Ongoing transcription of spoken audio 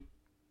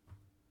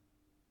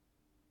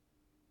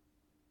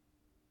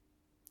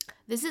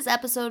This is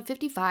episode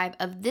 55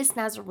 of This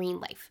Nazarene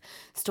Life,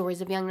 stories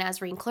of young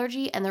Nazarene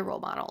clergy and their role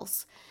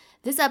models.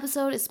 This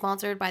episode is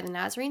sponsored by the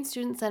Nazarene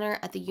Student Center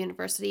at the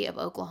University of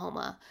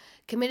Oklahoma.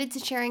 Committed to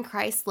sharing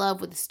Christ's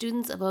love with the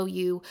students of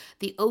OU,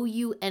 the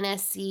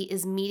OUNSC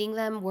is meeting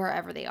them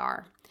wherever they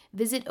are.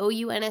 Visit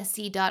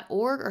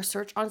OUNSC.org or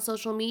search on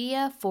social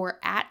media for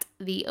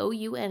 @the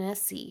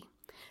OUNSC.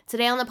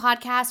 Today on the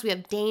podcast, we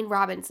have Dane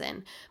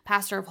Robinson,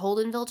 pastor of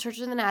Holdenville Church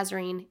of the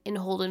Nazarene in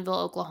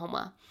Holdenville,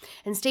 Oklahoma.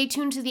 And stay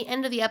tuned to the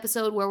end of the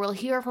episode where we'll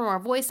hear from our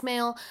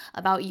voicemail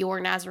about your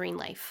Nazarene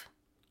life.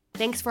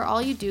 Thanks for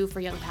all you do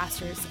for young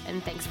pastors,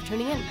 and thanks for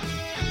tuning in.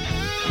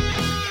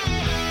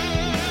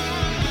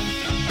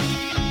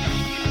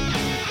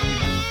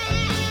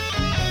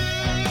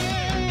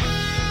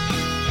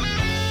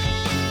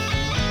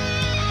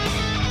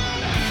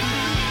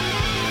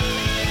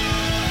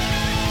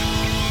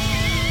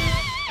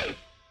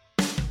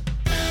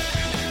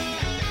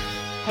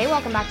 Hey,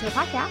 welcome back to the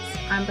podcast.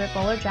 I'm Britt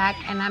Bowler-Jack,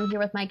 and I'm here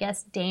with my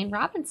guest, Dane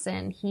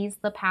Robinson. He's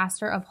the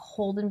pastor of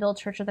Holdenville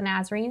Church of the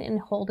Nazarene in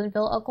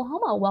Holdenville,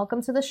 Oklahoma.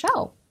 Welcome to the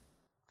show.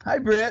 Hi,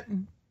 Britt.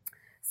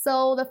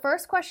 So the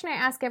first question I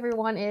ask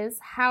everyone is,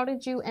 how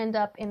did you end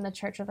up in the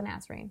Church of the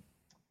Nazarene?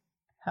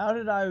 How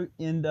did I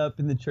end up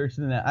in the Church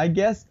of the Nazarene? I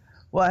guess,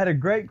 I had a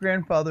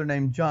great-grandfather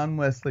named John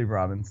Wesley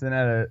Robinson. I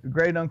had a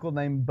great-uncle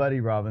named Buddy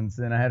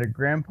Robinson. I had a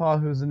grandpa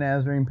who was a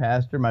Nazarene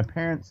pastor. My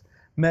parents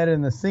met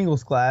in the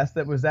singles class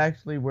that was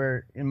actually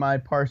where in my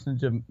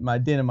parsonage of my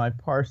den in my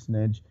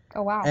parsonage.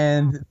 Oh, wow.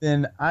 And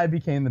then I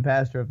became the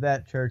pastor of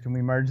that church, and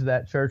we merged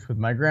that church with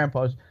my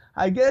grandpa's.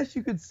 I guess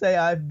you could say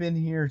I've been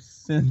here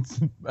since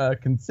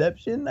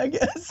conception, I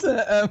guess.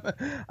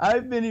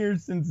 I've been here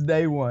since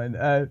day one.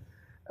 I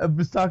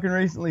was talking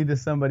recently to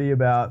somebody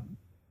about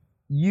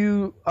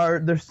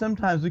there's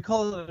sometimes, we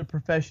call it a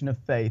profession of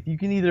faith. You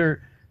can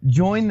either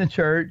join the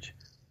church,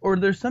 or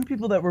there's some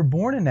people that were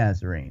born a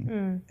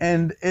Nazarene,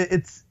 and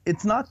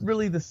it's not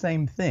really the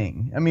same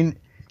thing. I mean,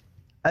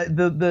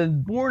 the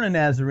born a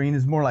Nazarene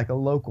is more like a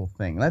local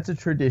thing. That's a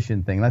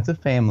tradition thing. That's a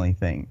family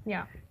thing.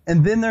 Yeah.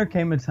 And then there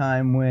came a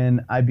time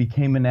when I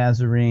became a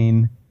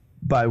Nazarene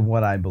by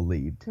what I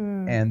believed,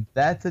 and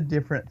that's a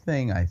different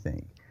thing, I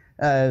think.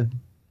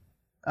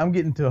 I'm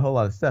getting to a whole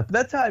lot of stuff, but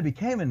that's how I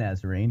became a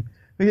Nazarene.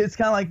 It's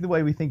kind of like the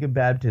way we think of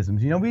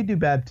baptisms. You know, we do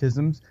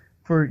baptisms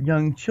for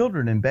young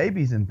children and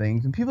babies and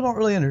things, and people don't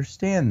really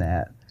understand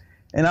that.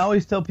 And I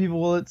always tell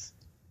people,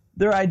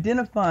 they're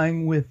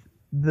identifying with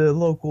the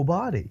local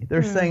body.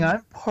 They're saying,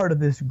 I'm part of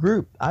this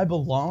group. I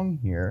belong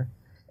here.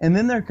 And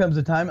then there comes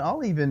a time,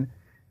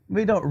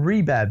 we don't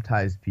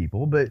rebaptize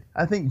people, but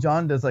I think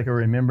John does like a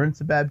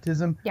remembrance of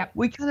baptism. Yep.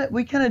 We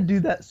kind of do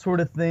that sort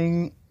of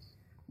thing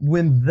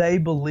when they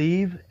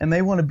believe, and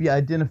they want to be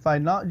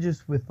identified not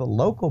just with the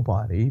local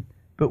body,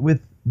 but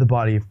with the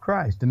body of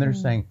Christ. And they're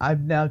saying,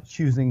 I'm now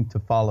choosing to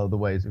follow the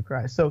ways of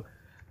Christ. So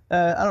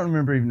I don't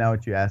remember even now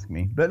what you asked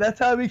me, but that's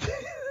how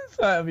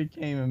I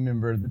became a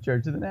member of the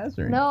Church of the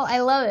Nazarene. No, I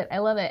love it. I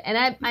love it.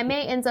 And I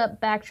may end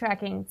up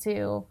backtracking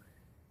to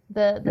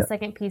the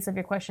second piece of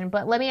your question,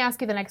 but let me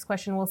ask you the next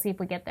question. We'll see if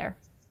we get there.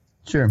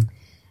 Sure.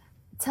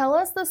 Tell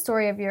us the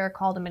story of your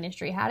call to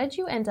ministry. How did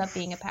you end up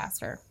being a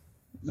pastor?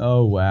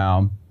 Oh,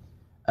 wow.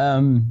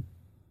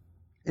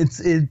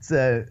 It's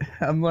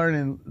I'm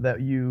learning that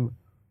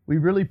we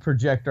really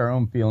project our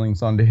own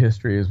feelings onto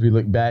history as we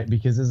look back,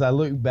 because as I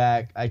look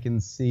back, I can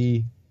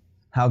see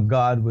how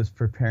God was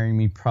preparing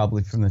me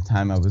probably from the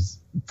time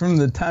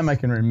I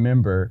can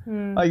remember.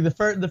 Like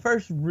the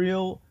first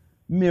real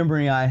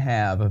memory I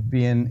have of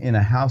being in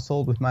a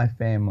household with my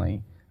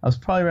family, I was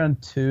probably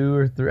around 2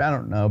 or 3, I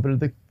don't know, but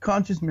the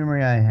conscious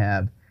memory I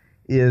have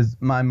is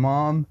my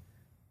mom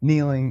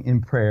kneeling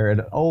in prayer at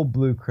an old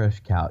Blue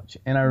Crush couch.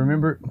 And I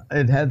remember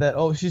it had that,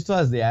 she still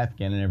has the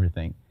Afghan and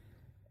everything.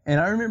 And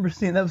I remember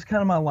seeing, that was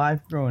kind of my life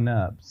growing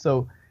up.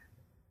 So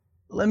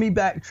let me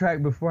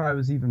backtrack before I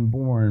was even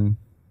born.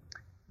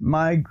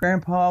 My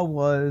grandpa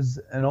was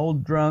an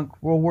old drunk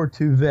World War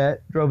II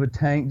vet, drove a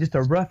tank, just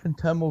a rough and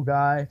tumble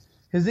guy.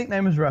 His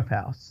nickname was Rough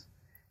House.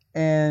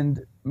 And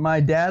my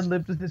dad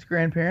lived with his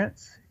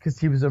grandparents because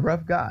he was a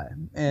rough guy.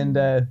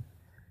 And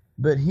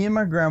but he and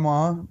my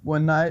grandma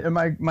one night,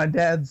 my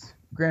dad's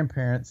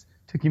grandparents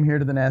took him here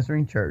to the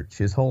Nazarene Church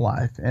his whole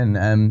life.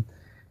 And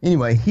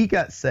anyway, he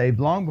got saved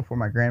long before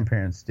my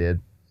grandparents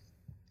did.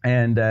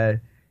 And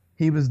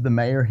he was the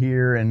mayor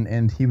here,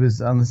 and he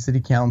was on the city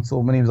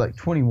council when he was like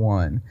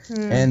 21.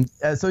 And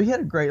so he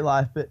had a great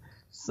life. But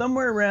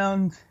somewhere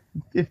around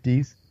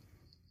 50s,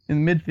 in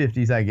the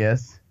mid-50s, I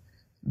guess,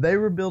 they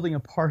were building a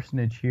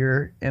parsonage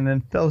here and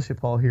a fellowship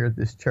hall here at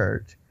this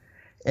church.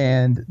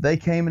 And they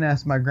came and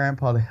asked my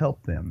grandpa to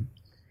help them.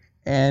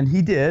 And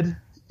he did.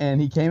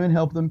 And he came and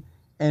helped them.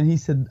 And he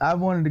said, I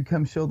wanted to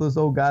come show those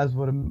old guys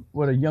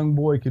what a young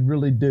boy could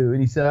really do.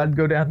 And he said, I'd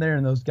go down there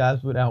and those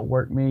guys would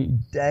outwork me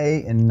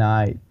day and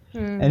night.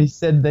 And he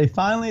said, they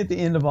finally, at the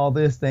end of all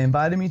this, they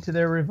invited me to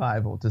their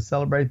revival to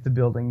celebrate the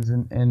buildings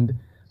and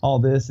all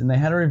this. And they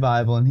had a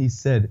revival. And he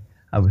said,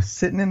 I was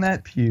sitting in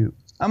that pew.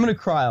 I'm going to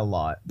cry a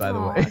lot, by the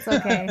way. It's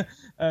okay.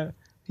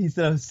 he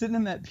said, I was sitting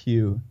in that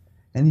pew,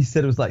 and he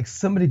said it was like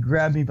somebody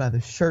grabbed me by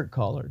the shirt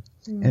collar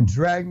and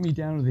dragged me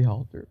down to the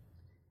altar.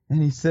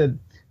 And he said,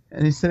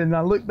 and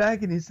I looked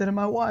back, and he said, and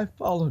my wife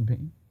followed me.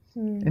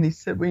 And he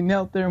said, we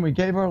knelt there and we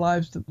gave our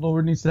lives to the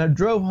Lord. And he said, I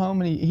drove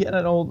home, and he had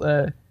an old,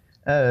 they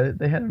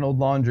had an old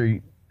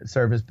laundry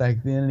service back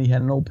then, and he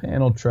had an old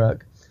panel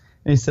truck.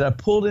 And he said, I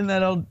pulled in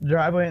that old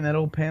driveway in that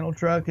old panel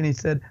truck, and he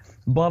said,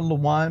 a bottle of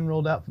wine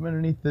rolled out from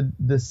underneath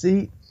the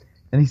seat.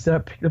 And he said, I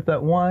picked up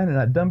that wine and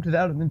I dumped it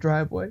out in the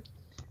driveway.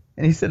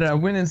 And he said, I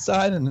went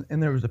inside and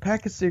there was a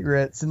pack of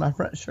cigarettes in my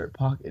front shirt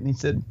pocket. And he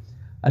said,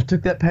 I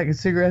took that pack of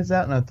cigarettes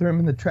out and I threw them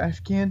in the trash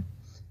can.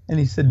 And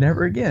he said,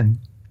 never again.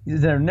 He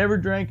said, I never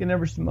drank and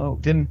never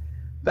smoked. And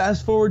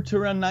fast forward to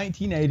around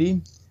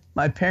 1980,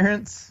 my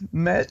parents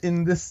met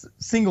in this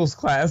singles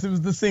class. It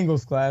was the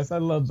singles class. I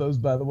love those,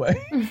 by the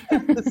way.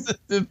 This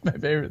is my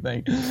favorite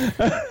thing.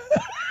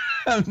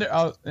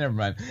 Never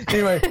mind.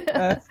 Anyway,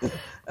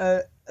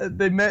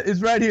 they met.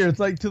 It's right here. It's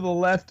like to the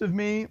left of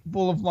me,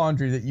 full of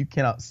laundry that you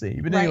cannot see.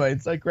 But anyway,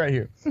 It's like right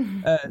here.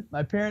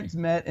 My parents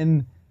met,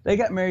 and they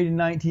got married in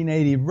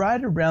 1980.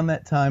 Right around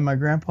that time, my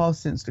grandpa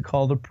sensed a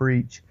call to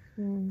preach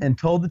and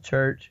told the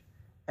church,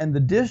 and the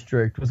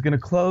district was going to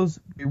close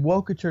the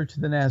Woka Church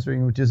of the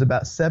Nazarene, which is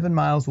about 7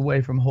 miles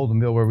away from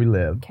Holdenville, where we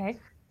live. Okay.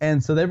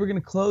 And so they were going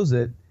to close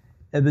it,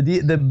 and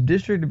the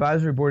district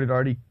advisory board had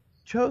already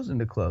chosen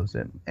to close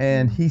it.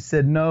 And he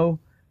said, no,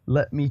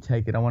 let me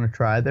take it. I want to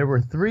try. There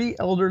were 3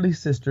 elderly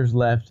sisters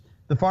left,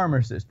 the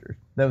farmer sisters.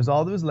 That was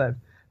all that was left.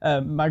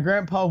 My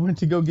grandpa went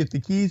to go get the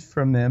keys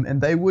from them,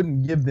 and they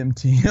wouldn't give them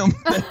to him.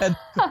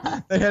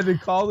 They had to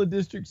call the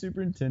district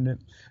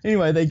superintendent.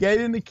 Anyway, they gave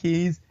him the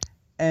keys,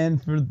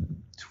 and for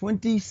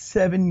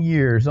 27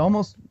 years,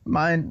 almost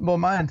my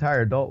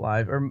entire adult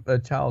life,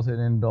 or childhood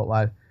and adult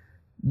life,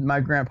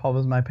 my grandpa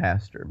was my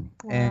pastor.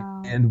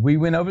 Wow. And we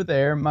went over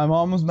there. My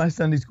mom was my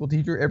Sunday school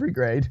teacher every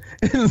grade.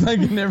 It was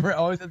like never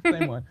always had the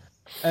same one.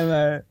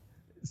 And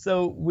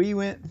so we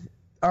went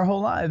our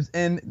whole lives,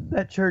 and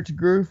that church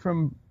grew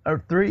from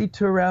 3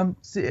 to around,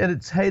 at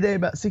its heyday,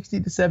 about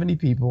 60 to 70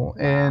 people.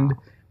 Wow. And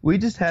we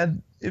just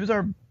had, it was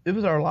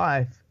our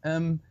life.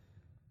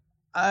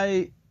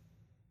 I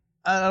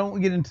don't want to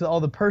get into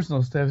all the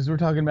personal stuff because we're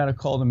talking about a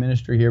call to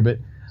ministry here, but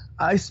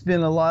I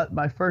spent a lot,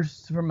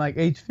 from like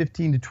age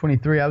 15 to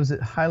 23, I was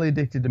highly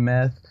addicted to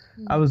meth.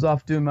 I was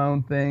off doing my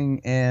own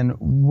thing and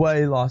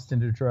way lost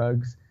into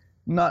drugs,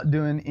 not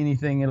doing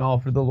anything at all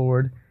for the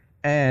Lord.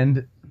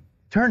 And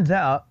turns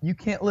out you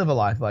can't live a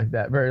life like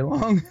that very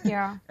long.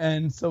 Yeah.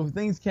 And so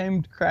things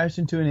came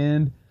crashing to an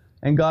end,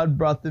 and God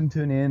brought them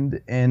to an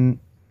end, and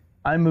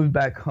I moved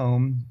back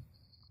home.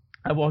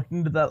 I walked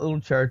into that little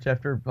church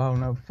after,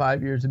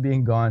 5 years of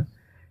being gone,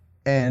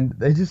 and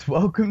they just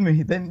welcomed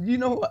me. Then,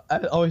 I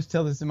always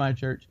tell this in my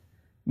church,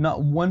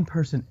 not one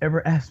person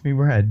ever asked me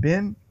where I'd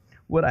been,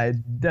 what I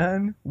had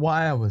done,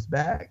 why I was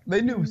back.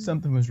 They knew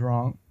something was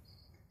wrong,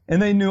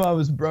 and they knew I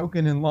was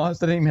broken and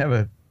lost. I didn't even have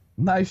a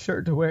nice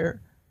shirt to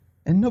wear,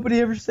 and nobody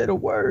ever said a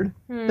word.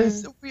 They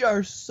said, we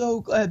are so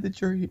glad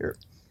that you're here.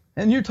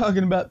 And you're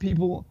talking about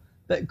people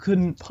that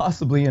couldn't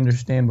possibly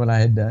understand what I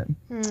had done.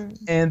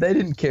 And they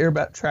didn't care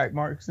about track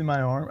marks in my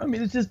arm. I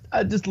mean, it's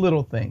just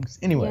little things.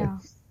 Anyway,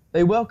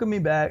 They welcomed me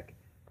back,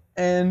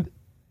 and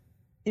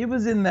it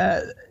was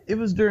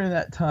during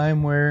that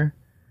time where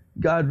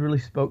God really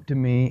spoke to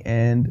me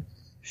and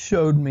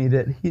showed me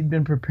that he'd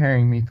been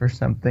preparing me for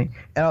something.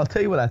 And I'll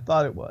tell you what I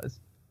thought it was.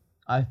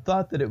 I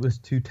thought that it was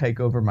to take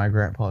over my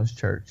grandpa's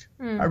church.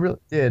 I really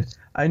did.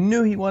 I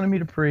knew he wanted me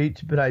to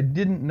preach, but I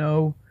didn't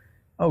know.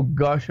 Oh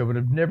gosh, I would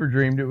have never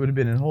dreamed it would have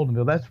been in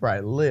Holdenville. That's where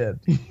I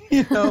lived.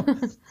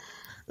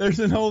 There's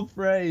an old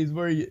phrase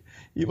where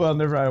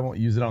I won't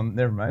use it on,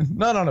 never mind.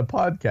 Not on a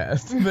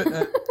podcast,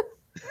 but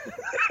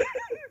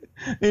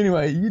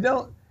anyway,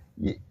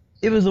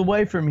 it was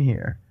away from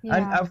here.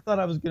 Yeah. I thought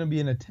I was going to be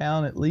in a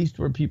town at least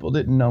where people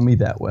didn't know me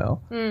that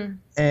well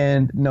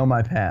and know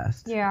my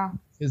past. Yeah.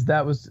 Because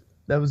that was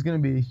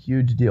going to be a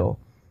huge deal.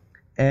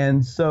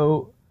 And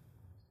so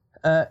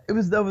it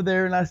was over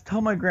there, and I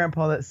told my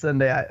grandpa that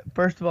Sunday,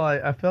 first of all,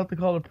 I felt the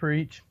call to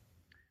preach.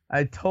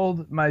 I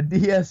told my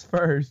DS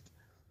first.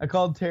 I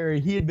called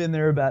Terry. He had been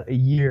there about a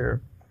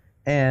year.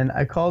 And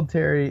I called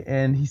Terry,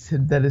 and he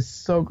said, that is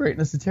so great. And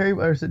I said, Terry,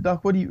 I said,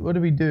 Doc, what do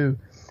we do?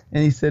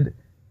 And he said,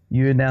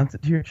 you announce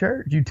it to your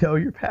church. You tell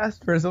your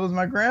pastor. And so was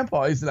my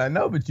grandpa. He said, I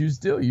know, but you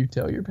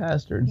tell your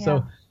pastor. And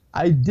so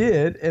I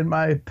did, and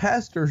my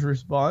pastor's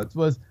response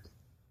was,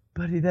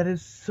 buddy, that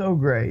is so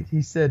great.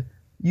 He said,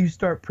 you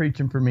start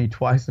preaching for me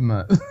twice a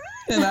month.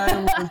 and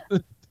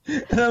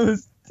I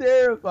was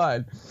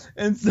terrified.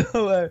 And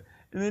so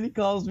and then he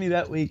calls me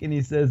that week, and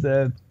he says,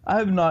 I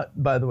have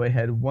not, by the way,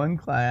 had one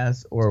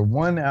class or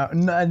 1 hour.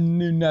 I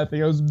knew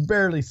nothing. I was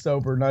barely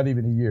sober, not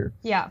even a year.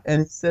 Yeah.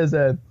 And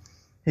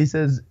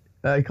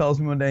he calls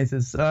me one day and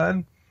says,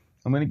 son,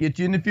 I'm going to get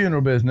you in the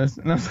funeral business.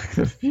 And I was like,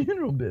 the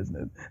funeral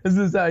business? This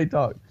is how he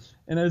talked.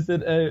 And I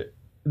said,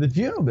 the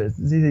funeral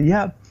business? He said,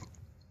 yeah.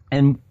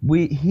 And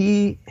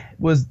he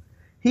was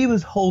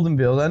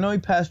Holdenville's. I know he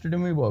pastored in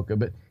Wewoka,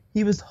 but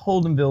he was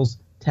Holdenville's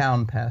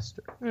town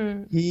pastor.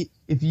 Mm.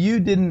 If you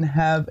didn't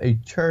have a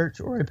church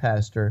or a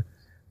pastor,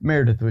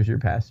 Meredith was your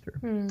pastor.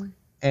 Mm.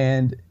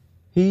 And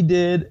he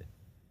did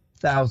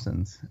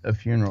thousands of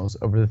funerals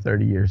over the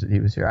 30 years that he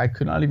was here. I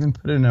could not even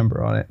put a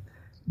number on it.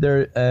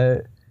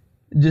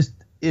 Just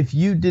if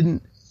you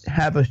didn't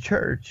have a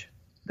church,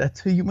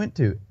 that's who you went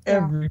to. Yeah.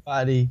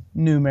 Everybody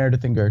knew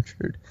Meredith and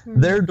Gertrude.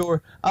 Mm. Their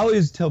door. I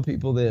always tell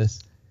people this.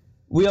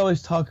 We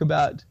always talk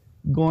about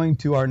going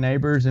to our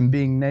neighbors and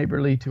being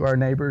neighborly to our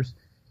neighbors.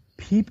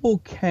 My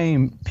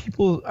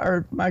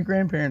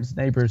grandparents'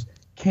 neighbors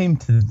came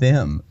to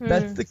them.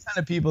 That's the kind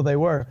of people they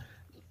were.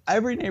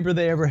 Every neighbor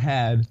they ever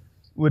had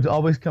would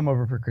always come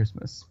over for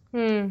Christmas.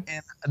 And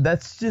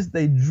that's just,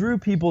 they drew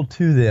people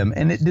to them.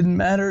 And it didn't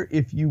matter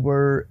if you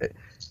were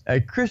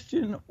a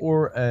Christian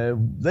or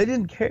they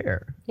didn't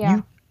care. Yeah.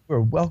 You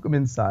were welcome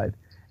inside.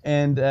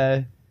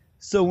 And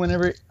so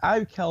whenever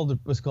I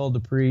was called to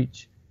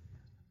preach,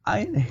 I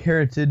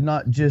inherited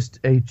not just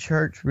a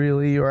church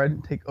really, or I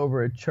didn't take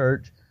over a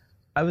church.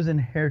 I was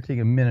inheriting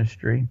a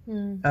ministry.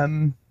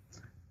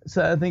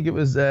 So I think it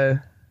was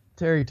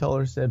Terry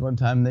Toller said one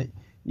time that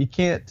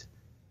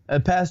a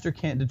pastor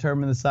can't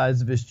determine the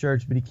size of his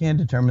church, but he can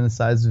determine the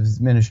size of his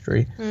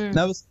ministry.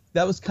 That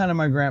was kind of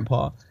my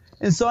grandpa.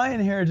 And so I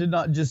inherited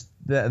not just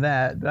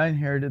that, but I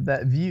inherited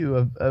that view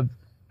of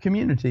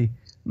community.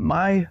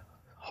 My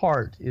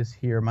heart is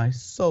here. My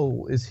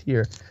soul is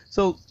here.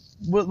 So,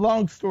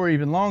 long story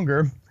even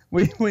longer,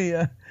 we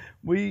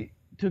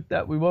took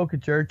that. We woke a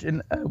church,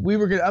 and I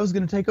was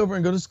gonna take over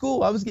and go to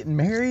school. I was getting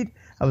married.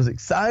 I was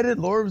excited.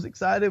 Laura was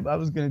excited. I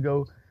was gonna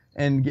go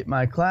and get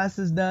my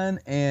classes done,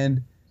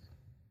 and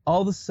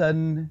all of a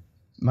sudden,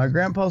 my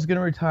grandpa's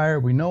gonna retire.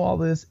 We know all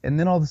this, and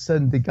then all of a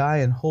sudden, the guy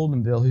in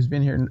Holdenville, who's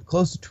been here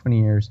close to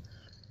 20 years,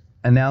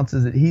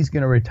 announces that he's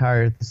gonna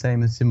retire at the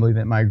same assembly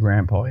that my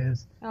grandpa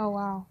is. Oh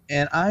wow!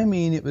 And I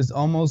mean, it was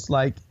almost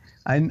like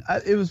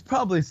it was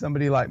probably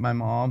somebody like my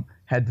mom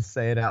had to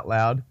say it out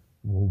loud.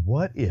 Well,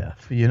 what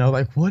if,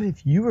 what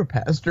if you were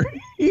pastor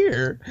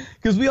here?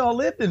 Because we all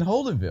lived in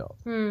Holdenville.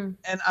 And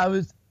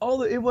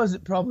it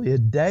wasn't probably a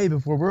day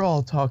before we're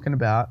all talking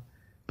about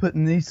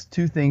putting these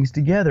two things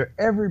together.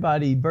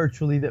 Everybody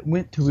virtually that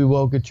went to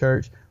Wewoka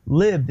Church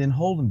lived in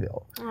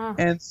Holdenville.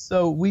 And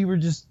so we were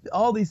just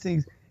all these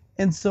things.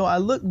 And so I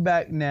look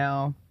back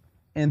now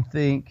and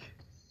think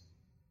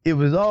it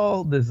was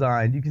all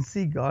designed. You can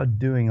see God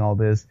doing all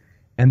this.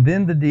 And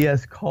then the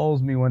DS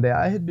calls me one day.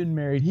 I had been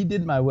married. He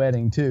did my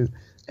wedding too.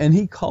 And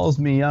he calls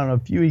me, I don't know, a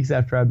few weeks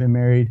after I've been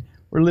married.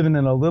 We're living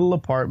in a little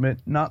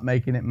apartment, not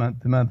making it month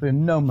to month,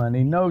 and no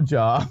money, no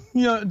job.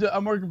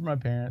 I'm working for my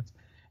parents.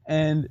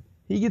 And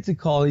he gets a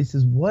call. He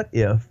says, what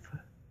if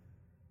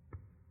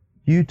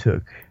you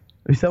took,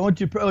 he said, I want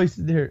you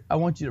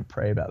to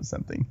pray about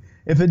something.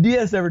 If a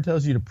DS ever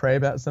tells you to pray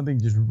about something,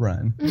 just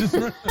run. Just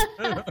run.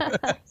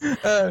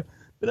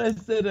 But I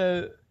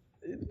said,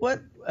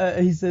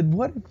 he said,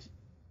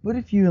 what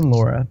if you and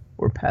Laura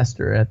were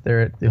pastor at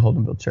the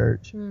Holdenville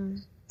Church?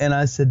 And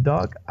I said,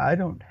 Doc, I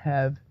don't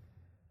have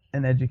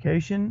an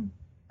education.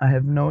 I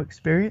have no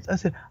experience. I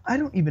said, I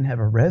don't even have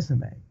a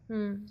resume.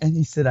 And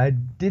he said, I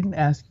didn't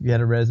ask if you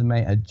had a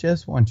resume. I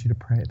just want you to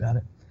pray about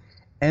it.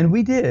 And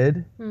we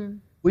did.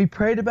 We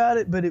prayed about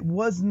it, but it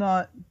was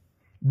not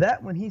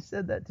that when he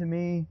said that to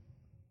me,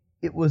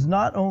 it was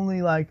not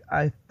only like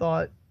I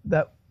thought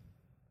that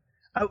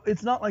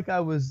it's not like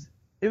it was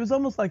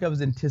almost like I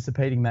was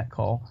anticipating that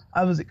call.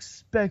 I was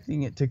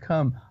expecting it to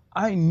come.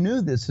 I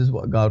knew this is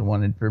what God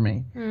wanted for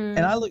me. And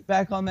I look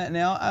back on that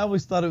now. I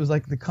always thought it was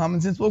like the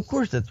common sense. Well, of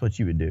course that's what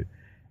you would do.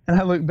 And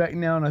I look back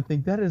now and I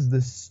think that is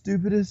the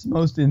stupidest,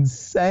 most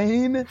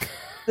insane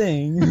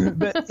thing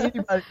that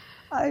anybody.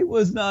 I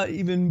was not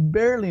even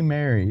barely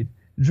married,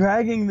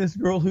 dragging this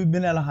girl who'd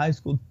been out of high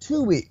school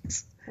 2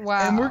 weeks.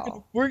 Wow. And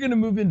we're gonna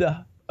move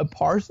into a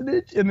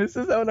parsonage, and this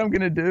is what I'm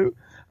gonna do.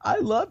 I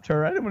loved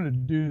her. I didn't want to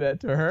do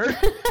that to her.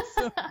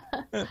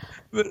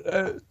 But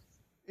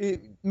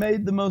it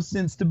made the most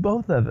sense to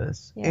both of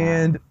us. Yeah.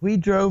 And we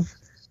drove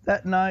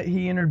that night.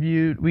 We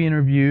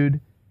interviewed.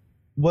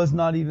 Was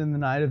not even the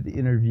night of the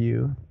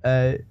interview.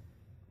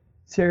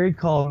 Terry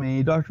called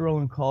me. Dr.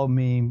 Rowland called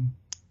me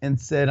and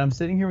said, I'm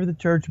sitting here with the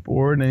church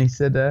board. And he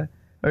said,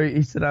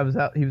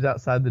 he was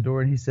outside the door.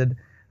 And he said,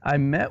 I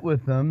met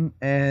with them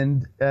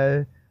and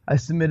I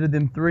submitted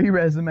them 3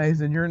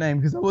 resumes in your name,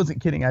 because I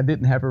wasn't kidding. I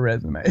didn't have a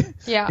resume.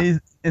 Yeah.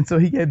 And so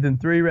he gave them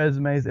 3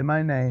 resumes in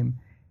my name.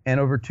 And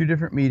over 2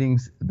 different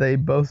meetings, they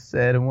both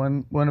said, and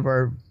one of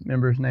our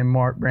members named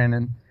Mark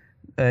Brandon,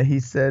 he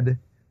said,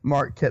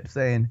 Mark kept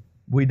saying,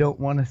 we don't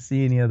want to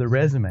see any other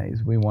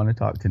resumes. We want to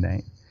talk to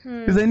Nate.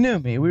 Because they knew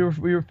me. We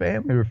were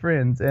family. We were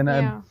friends.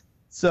 And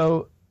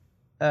so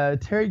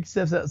Terry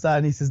steps outside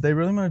and he says, they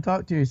really want to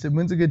talk to you. He said,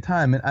 when's a good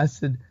time? And I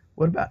said,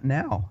 what about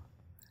now?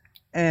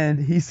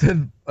 And he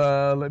said,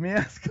 let me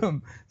ask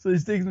him. So he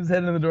sticks his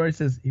head in the door. He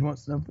says, he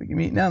wants to know if we can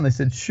meet now. And they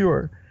said,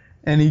 sure.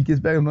 And he gets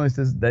back on the phone and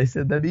says, they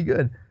said that'd be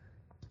good.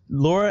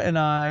 Laura and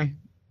I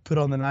put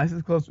on the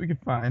nicest clothes we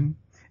could find.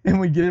 And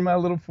we get in my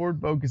little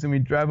Ford Focus and we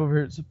drive over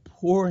here. It's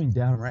pouring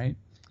down rain.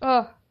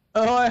 Oh.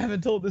 Oh, I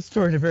haven't told this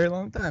story in a very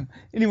long time.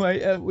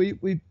 Anyway,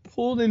 we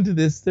pulled into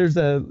this. There's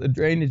a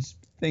drainage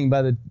thing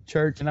by the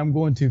church, and I'm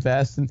going too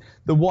fast, and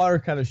the water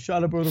kind of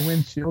shot up over the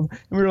windshield, and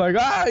we were like,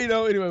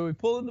 Anyway, we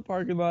pull in the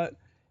parking lot,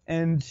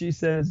 and she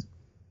says,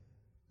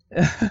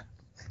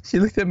 she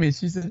looked at me, and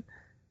she said,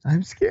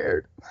 "I'm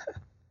scared,"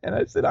 and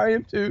I said, "I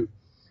am too,"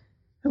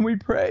 and we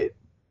prayed,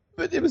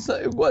 but it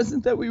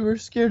wasn't that we were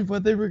scared of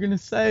what they were going to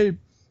say.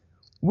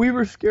 We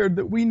were scared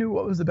that we knew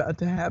what was about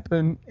to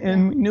happen,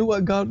 and we knew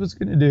what God was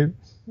going to do,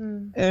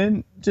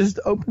 and just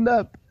opened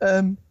up.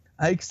 I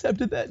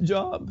accepted that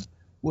job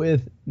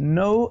with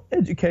no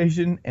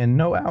education and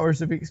no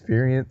hours of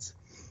experience.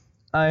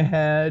 I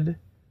had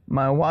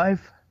my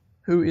wife,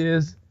 who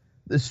is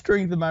the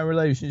strength of my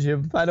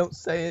relationship. If I don't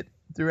say it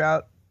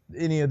throughout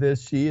any of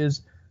this, she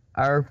is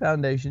our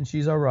foundation.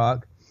 She's our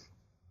rock.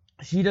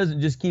 She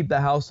doesn't just keep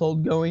the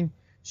household going.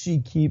 She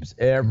keeps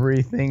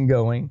everything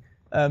going.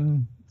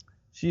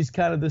 She's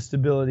kind of the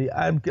stability.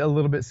 I'm a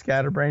little bit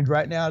scatterbrained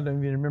right now. I don't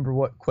even remember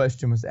what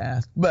question was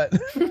asked. But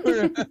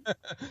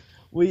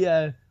we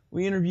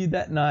interviewed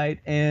that night,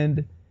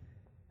 and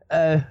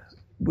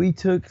we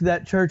took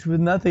that church with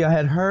nothing. I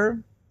had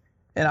her,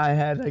 and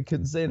I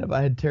couldn't say enough,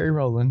 I had Terry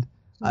Rowland.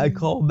 I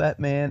called that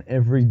man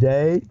every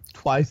day,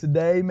 twice a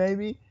day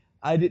maybe.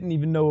 I didn't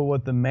even know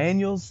what the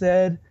manual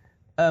said.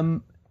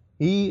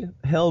 He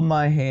held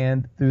my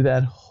hand through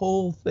that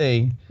whole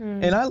thing.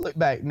 And I look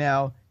back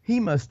now,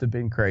 he must have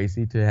been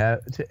crazy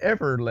to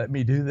ever let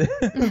me do this.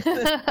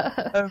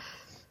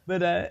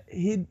 But I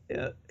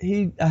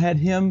had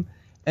him,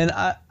 and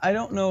I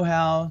don't know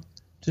how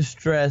to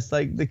stress,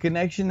 like, the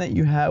connection that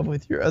you have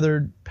with your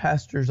other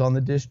pastors on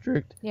the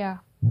district. Yeah.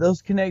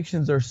 Those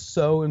connections are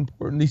so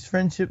important. These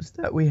friendships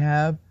that we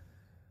have,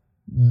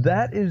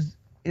 that is,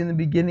 in the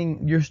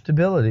beginning, your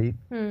stability.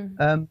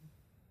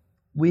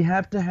 We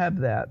have to have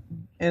that.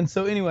 And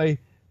so anyway,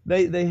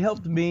 they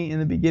helped me in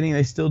the beginning.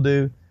 They still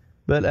do.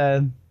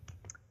 But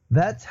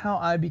that's how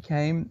I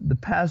became the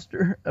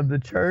pastor of the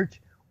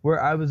church,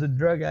 where I was a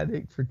drug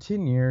addict for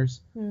 10 years.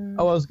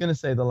 Oh, I was going to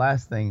say the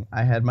last thing.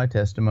 I had my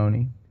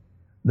testimony.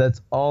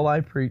 That's all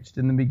I preached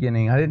in the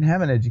beginning. I didn't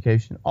have an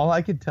education. All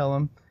I could tell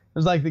them, it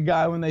was like the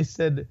guy when they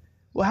said,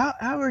 well,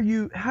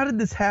 how did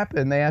this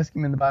happen? They asked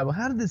him in the Bible,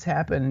 how did this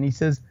happen? And he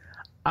says,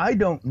 I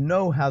don't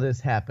know how this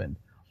happened.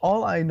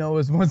 All I know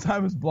is once I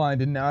was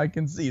blind and now I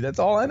can see. That's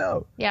all I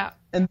know. Yeah.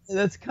 And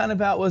that's kind of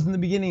how it was in the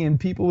beginning. And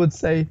people would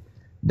say,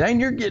 dang,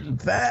 you're getting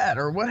fat,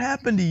 or what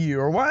happened to you,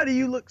 or why do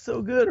you look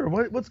so good, or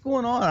what's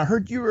going on? I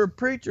heard you were a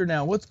preacher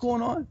now. What's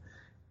going on?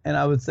 And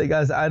I would say,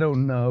 guys, I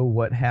don't know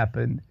what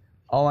happened.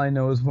 All I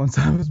know is once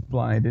I was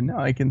blind and now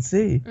I can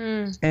see.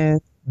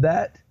 And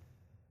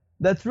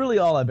that's really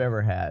all I've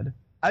ever had.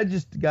 I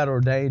just got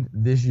ordained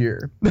this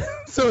year.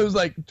 So it was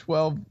like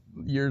 12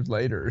 years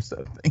later or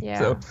something. Yeah.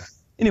 So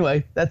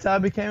anyway, that's how I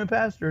became a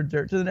pastor at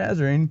Church of the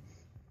Nazarene.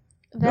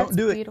 That's Don't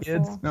do beautiful. it,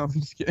 kids. No, I'm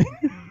just kidding.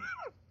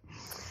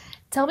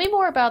 Tell me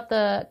more about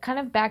the kind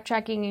of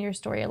backtracking in your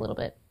story a little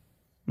bit.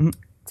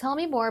 Tell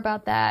me more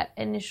about that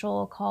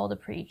initial call to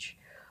preach.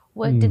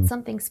 What did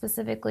something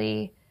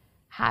specifically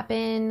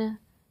happen?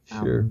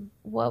 Sure.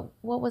 What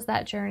was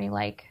that journey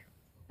like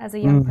as a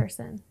young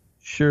person?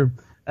 Sure.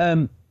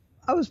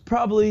 I was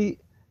probably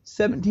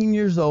 17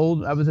 years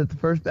old. I was at the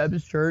First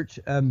Baptist Church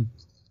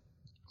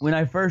when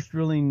I first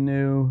really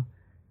knew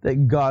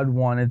that God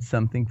wanted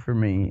something for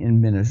me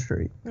in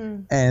ministry.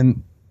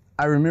 And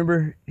I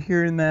remember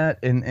hearing that,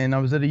 and I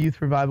was at a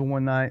youth revival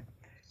one night,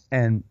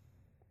 and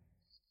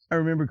I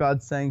remember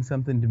God saying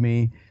something to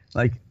me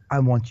like, I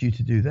want you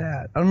to do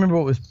that. I don't remember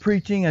what was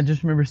preaching. I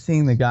just remember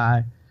seeing the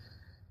guy,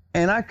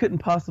 and I couldn't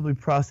possibly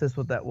process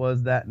what that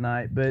was that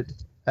night. But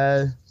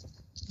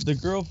the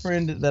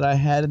girlfriend that I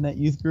had in that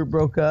youth group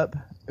broke up,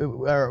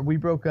 or we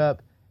broke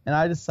up, and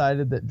I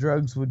decided that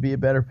drugs would be a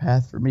better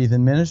path for me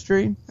than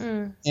ministry.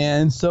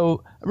 And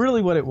so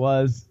really what it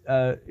was,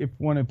 if you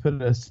want to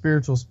put a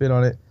spiritual spin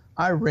on it,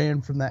 I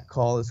ran from that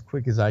call as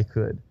quick as I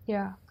could.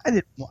 Yeah.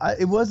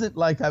 It wasn't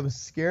like I was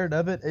scared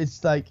of it.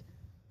 It's like,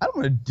 I don't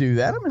want to do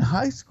that. I'm in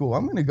high school.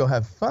 I'm going to go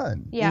have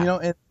fun. Yeah. You know,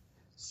 and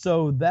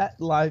so that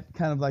life,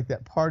 kind of like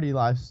that party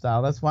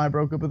lifestyle, that's why I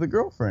broke up with a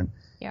girlfriend.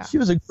 Yeah. She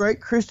was a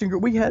great Christian girl.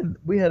 We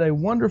had a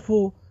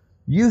wonderful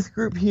youth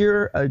group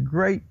here,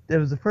 it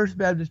was the First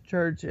Baptist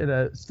Church,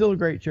 and still a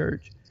great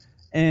church.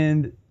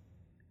 And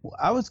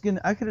I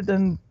could have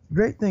done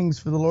great things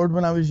for the Lord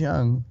when I was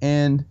young.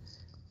 And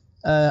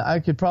I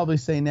could probably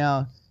say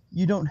now,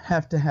 you don't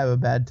have to have a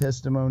bad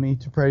testimony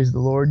to praise the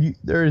Lord.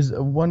 There is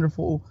a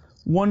wonderful,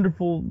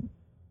 wonderful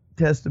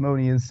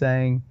testimony in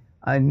saying,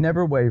 I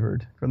never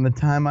wavered from the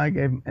time I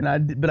gave,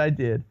 but I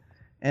did.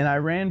 And I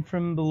ran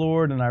from the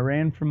Lord, and I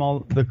ran from all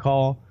the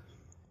call.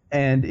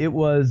 And it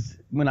was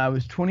when I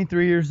was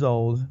 23 years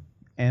old,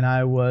 and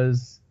I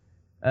was,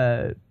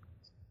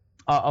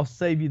 I'll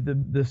save you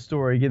the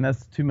story. Again,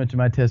 that's too much of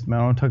my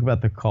testimony. I want to talk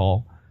about the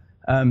call.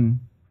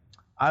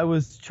 I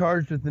was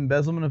charged with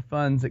embezzlement of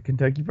funds at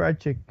Kentucky Fried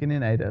Chicken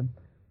in Ada,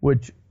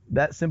 which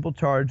that simple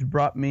charge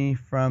brought me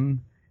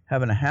from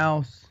having a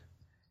house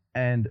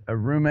and a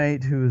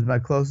roommate who was my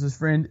closest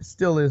friend,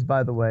 still is,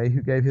 by the way,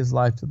 who gave his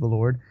life to the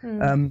Lord.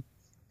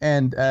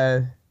 And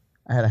I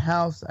had a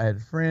house, I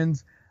had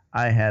friends,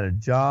 I had a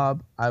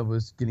job, I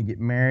was going to get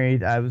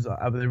married, they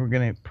were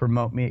going to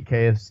promote me at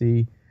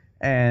KFC,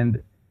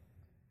 and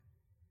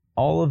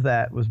all of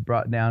that was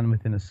brought down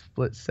within a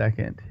split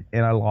second,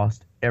 and I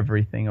lost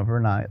everything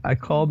overnight. I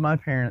called my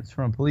parents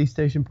from a police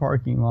station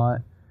parking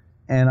lot,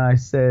 and I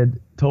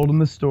told them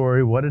the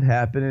story, what had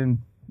happened, and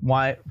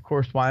why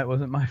it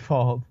wasn't my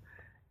fault.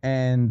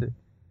 And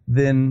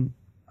then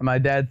my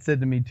dad said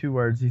to me 2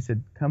 words. He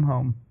said, "Come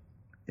home."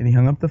 And he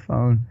hung up the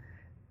phone.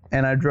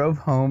 And I drove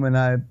home,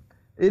 and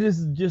it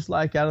is just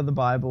like out of the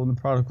Bible in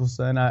the prodigal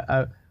son.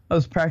 I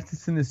was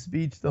practicing this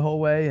speech the whole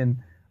way, and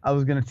I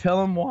was going to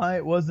tell him why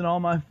it wasn't all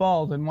my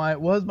fault and why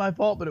it was my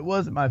fault, but it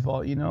wasn't my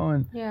fault,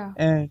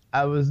 And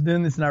I was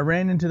doing this, and I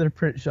ran into their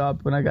print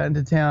shop when I got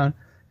into town,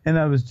 and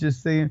I was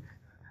just saying,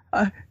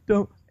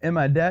 and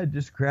my dad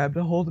just grabbed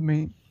a hold of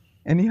me,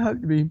 and he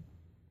hugged me,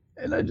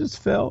 and I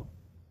just fell.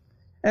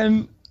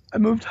 And I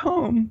moved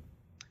home,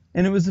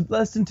 and it was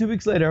less than 2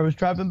 weeks later. I was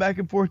driving back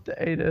and forth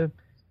to Ada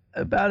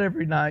about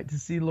every night to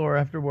see Laura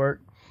after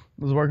work.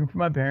 I was working for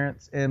my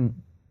parents,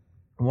 and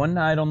one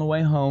night on the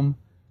way home,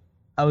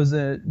 I was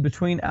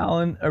between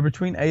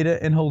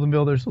Ada and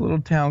Holdenville. There's a little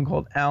town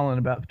called Allen,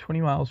 about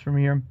 20 miles from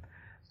here,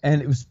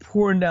 and it was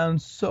pouring down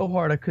so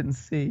hard I couldn't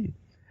see.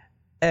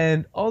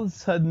 And all of a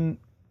sudden,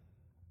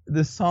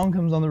 this song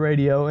comes on the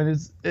radio, and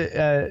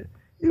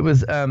it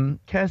was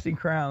Casting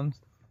Crowns,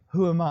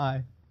 "Who Am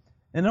I?"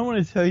 And I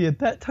want to tell you, at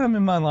that time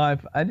in my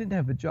life, I didn't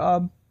have a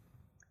job.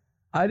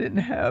 I didn't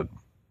have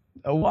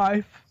a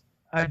wife.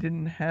 I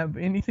didn't have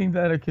anything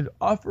that I could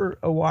offer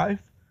a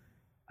wife.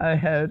 I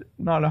had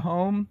not a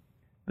home,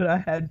 but I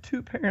had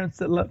 2 parents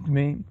that loved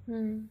me.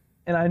 And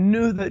I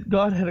knew that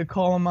God had a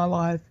call on my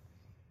life.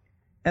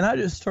 And I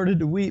just started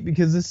to weep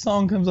because this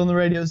song comes on the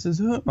radio. It says,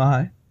 "Who am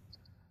I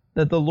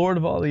that the Lord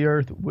of all the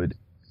earth would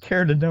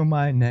care to know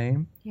my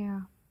name?"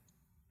 Yeah.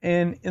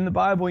 And in the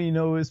Bible,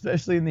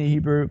 especially in the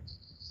Hebrew,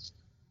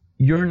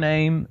 your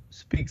name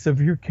speaks of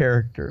your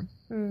character.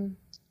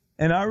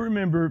 And I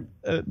remember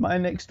my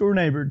next door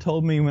neighbor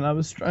told me when I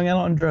was strung out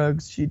on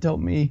drugs,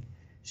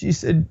 she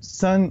said,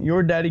 "Son,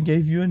 your daddy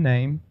gave you a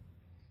name,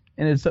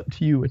 and it's up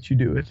to you what you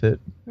do with it."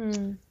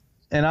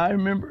 And I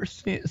remember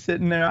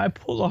sitting there. I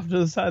pulled off to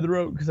the side of the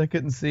road because I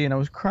couldn't see, and I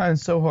was crying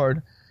so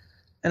hard.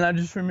 And I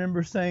just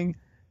remember saying,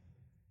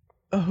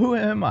 "Who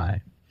am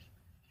I?"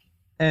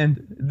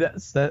 And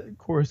that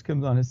chorus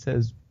comes on. It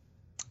says,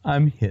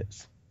 "I'm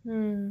his.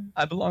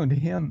 I belong to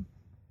him."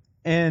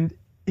 And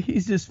he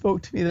just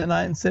spoke to me that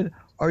night and said,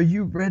 "Are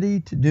you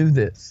ready to do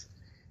this?"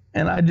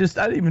 And I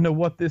didn't even know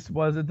what this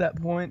was at that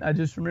point. I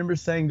just remember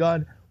saying,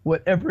 "God,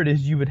 whatever it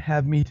is you would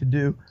have me to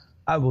do,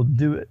 I will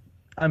do it.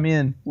 I'm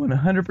in.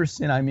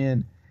 100% I'm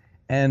in."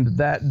 And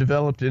that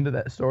developed into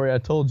that story I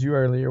told you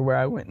earlier, where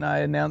I went and I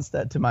announced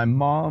that to my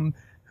mom,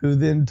 who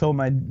then told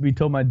my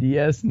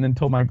DS, and then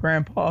told my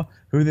grandpa,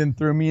 who then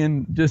threw me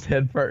in just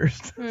head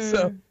first.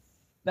 So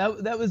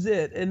that was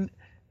it. And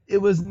it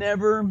was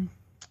never,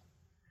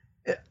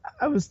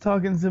 I was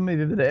talking to somebody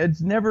the other day,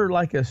 it's never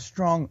like a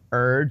strong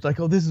urge, like,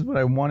 "Oh, this is what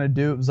I want to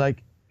do." It was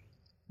like,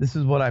 "This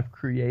is what I've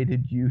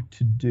created you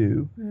to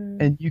do."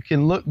 And you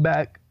can look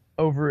back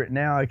over it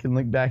now. I can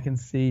look back and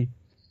see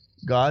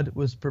God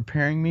was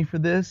preparing me for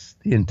this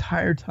the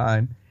entire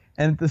time.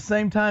 And at the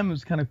same time, it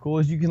was kind of cool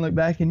as you can look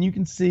back and you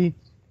can see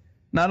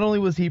not only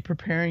was he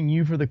preparing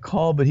you for the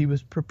call, but he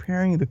was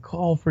preparing the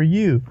call for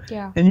you.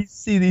 Yeah. And you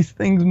see these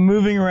things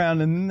moving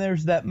around, and then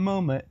there's that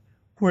moment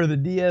where the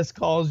DS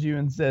calls you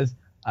and says,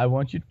 "I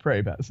want you to pray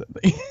about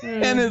something."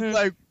 And it's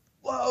like,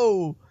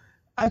 whoa,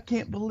 I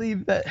can't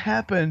believe that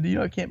happened.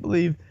 I can't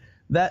believe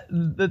that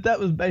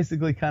was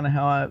basically kind of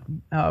how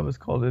I was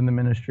called into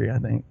ministry, I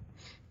think.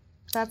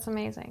 That's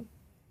amazing.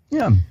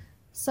 Yeah.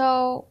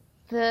 So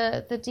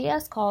the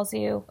DS calls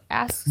you,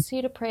 asks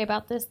you to pray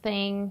about this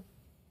thing.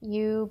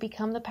 You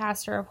become the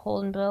pastor of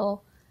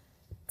Holdenville.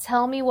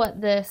 Tell me what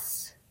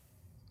this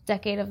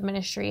decade of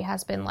ministry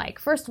has been like.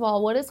 First of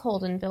all, what is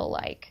Holdenville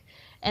like?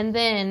 And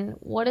then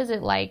what is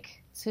it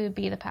like to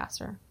be the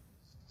pastor?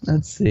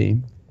 Let's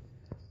see.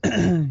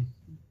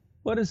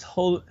 What is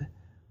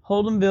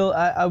Holdenville?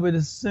 I would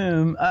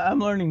assume, I'm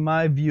learning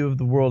my view of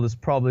the world is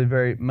probably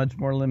very much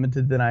more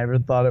limited than I ever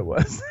thought it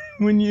was.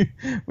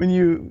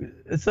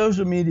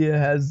 Social media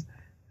has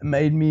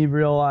made me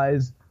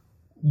realize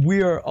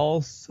we are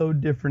all so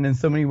different in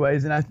so many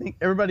ways. And I think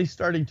everybody's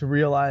starting to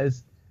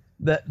realize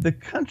that the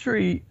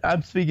country,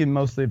 I'm speaking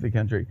mostly of the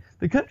country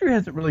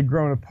hasn't really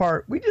grown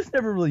apart. We just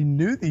never really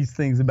knew these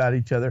things about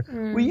each other.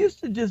 We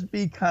used to just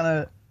be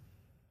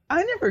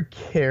I never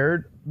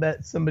cared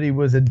that somebody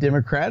was a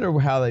Democrat or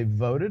how they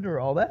voted or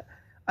all that.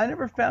 I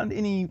never found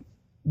any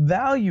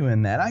value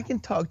in that. I can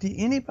talk to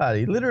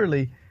anybody,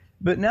 literally.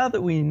 But now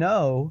that we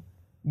know,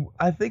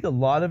 I think a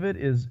lot of it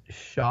is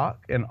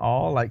shock and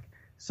awe.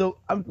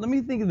 Let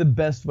me think of the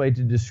best way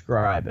to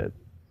describe it.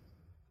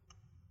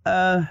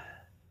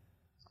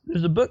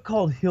 There's a book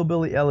called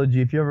Hillbilly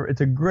Elegy.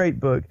 It's a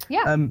great book.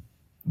 Yeah.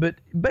 But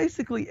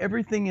basically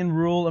everything in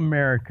rural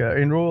America,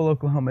 in rural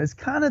Oklahoma, is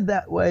kind of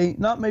that way.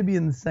 Not maybe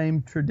in the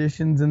same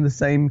traditions and the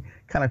same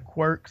kind of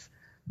quirks,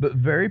 but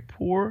very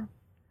poor,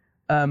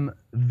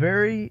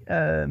 very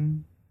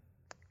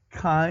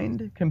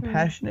kind,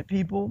 compassionate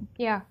people.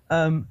 Yeah.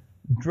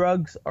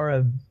 Drugs are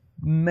a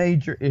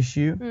major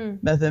issue.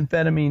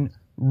 Methamphetamine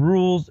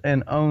rules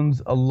and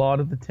owns a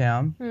lot of the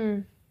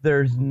town.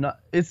 There's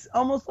not. It's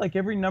almost like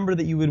every number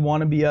that you would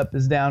want to be up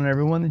is down, and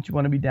everyone that you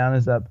want to be down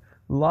is up.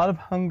 A lot of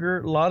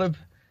hunger, a lot of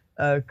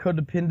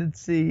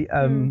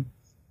codependency.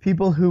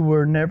 People who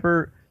were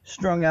never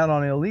strung out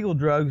on illegal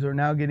drugs are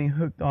now getting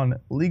hooked on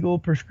legal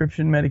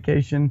prescription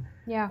medication.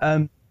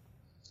 Yeah.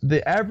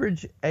 The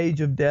average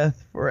age of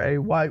death for a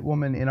white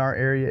woman in our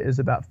area is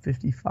about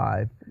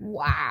 55.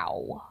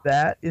 Wow.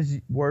 That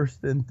is worse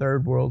than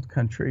third world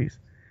countries.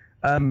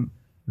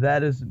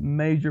 That is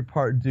major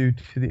part due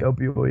to the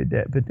opioid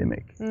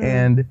epidemic.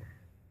 And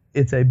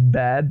it's a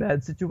bad,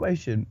 bad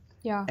situation.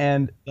 Yeah.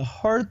 And the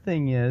hard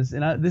thing is,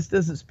 and this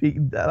doesn't speak,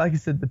 like I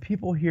said, the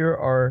people here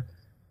are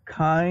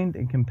kind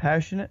and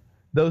compassionate.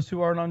 Those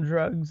who aren't on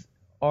drugs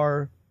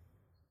are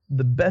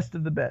the best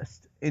of the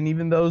best. And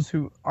even those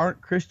who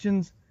aren't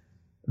Christians,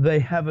 they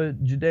have a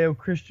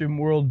Judeo-Christian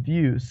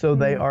worldview. So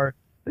they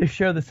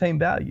share the same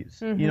values.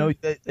 You know,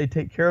 they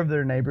take care of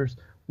their neighbors.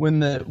 When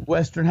the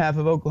western half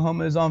of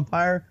Oklahoma is on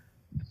fire,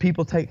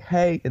 people take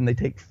hay and they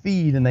take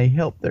feed and they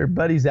help their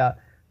buddies out.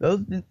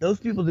 Those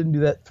people didn't do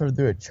that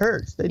through a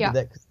church. They did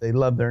that because they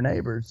love their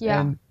neighbors.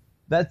 Yeah. And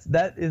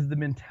that is the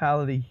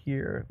mentality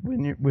here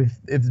when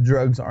if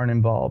drugs aren't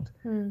involved.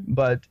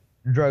 But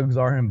drugs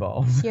are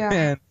involved. Yeah.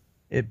 And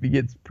it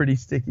gets pretty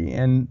sticky.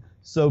 And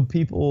so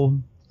people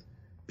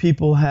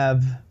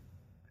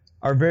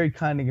are very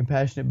kind and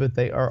compassionate, but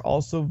they are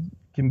also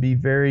can be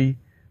very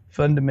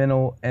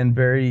fundamental and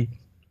very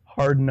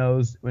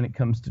hard-nosed when it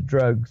comes to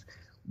drugs.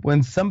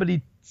 When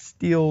somebody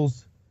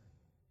steals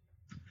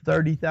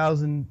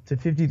 $30,000 to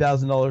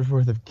 $50,000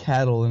 worth of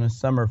cattle in a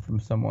summer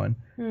from someone,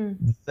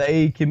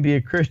 they can be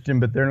a Christian,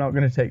 but they're not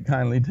going to take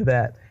kindly to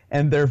that.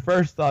 And their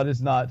first thought is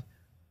not,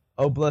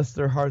 oh, bless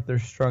their heart, they're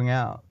strung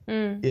out.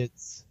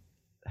 It's,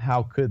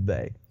 how could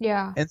they?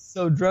 Yeah. And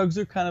so drugs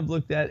are kind of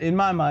looked at, in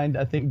my mind,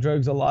 I think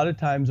drugs a lot of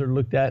times are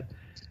looked at,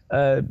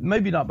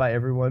 maybe not by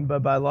everyone,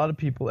 but by a lot of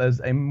people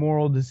as a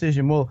moral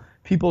decision. Well,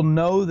 people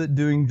know that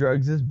doing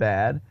drugs is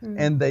bad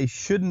and they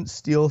shouldn't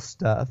steal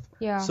stuff.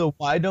 Yeah. So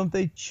why don't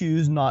they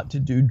choose not to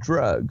do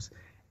drugs?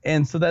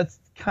 And so that's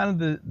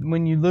kind of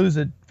when you lose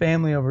a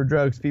family over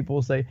drugs, people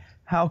will say,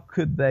 how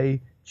could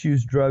they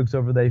choose drugs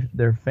over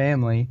their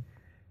family?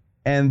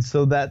 And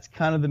so that's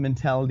kind of the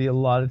mentality a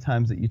lot of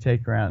times that you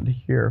take around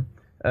here,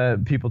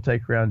 people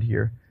take around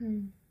here.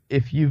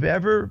 If you've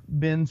ever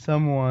been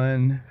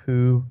someone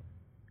who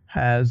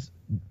has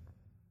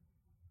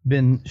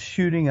been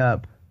shooting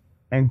up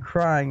and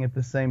crying at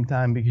the same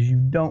time because you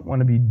don't want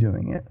to be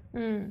doing it,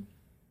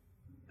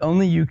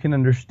 only you can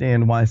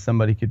understand why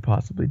somebody could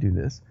possibly do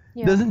this.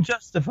 Yeah. It doesn't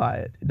justify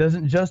it. It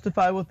doesn't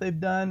justify what they've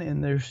done,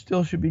 and there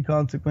still should be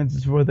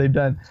consequences for what they've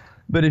done.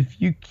 But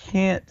if you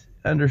can't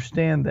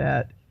understand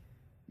that,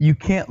 you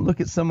can't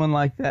look at someone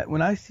like that.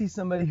 When I see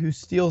somebody who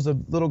steals a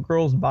little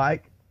girl's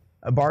bike,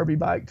 a Barbie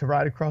bike, to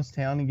ride across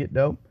town and get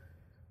dope,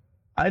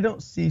 I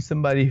don't see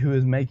somebody who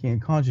is making a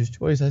conscious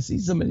choice. I see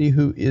somebody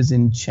who is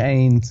in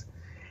chains.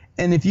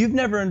 And if you've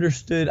never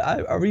understood,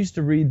 I used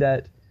to read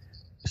that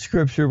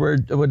scripture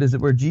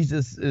where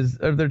Jesus is,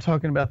 or they're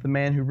talking about the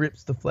man who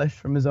rips the flesh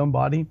from his own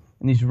body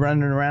and he's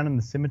running around in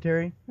the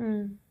cemetery.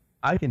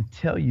 I can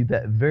tell you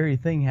that very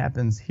thing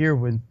happens here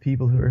with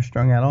people who are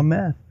strung out on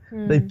meth.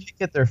 They pick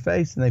at their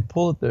face and they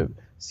pull at the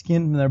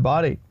skin from their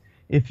body.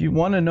 If you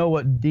want to know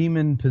what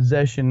demon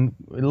possession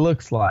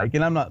looks like,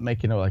 and I'm not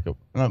making it I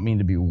don't mean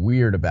to be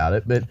weird about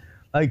it, but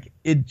like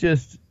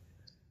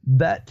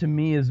that to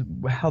me is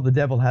how the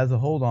devil has a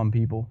hold on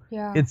people.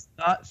 Yeah. It's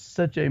not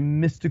such a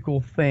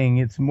mystical thing.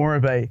 It's more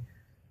of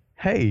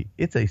hey,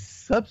 it's a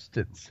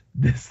substance.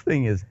 This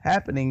thing is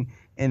happening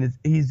and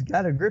he's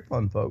got a grip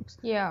on folks.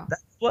 Yeah.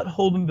 That's what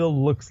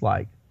Holdenville looks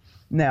like.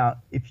 Now,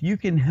 if you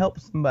can help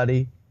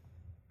somebody,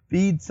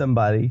 feed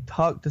somebody,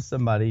 talk to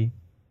somebody,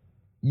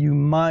 you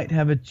might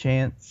have a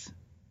chance,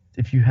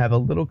 if you have a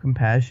little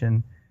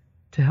compassion,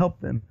 to help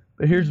them.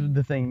 But here's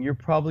the thing. You're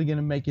probably going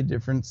to make a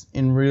difference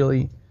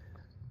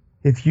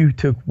if you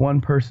took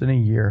one person a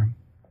year,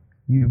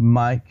 you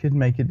could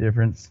make a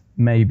difference,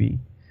 maybe.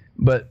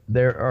 But I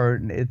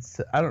don't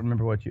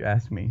remember what you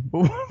asked me.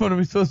 But what are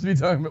we supposed to be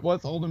talking about?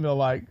 What's Holdenville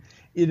like?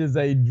 It is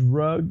a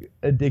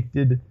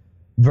drug-addicted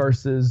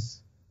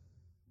versus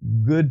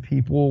good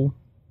people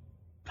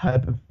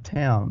type of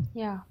town.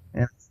 Yeah.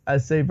 And I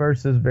say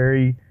versus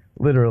very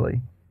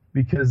literally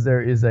because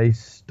there is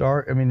it's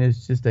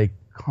just a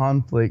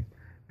conflict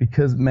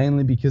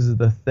mainly because of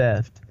the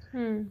theft.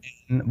 And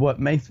what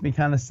makes me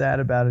kind of sad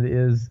about it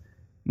is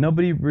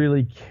nobody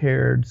really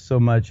cared so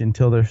much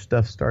until their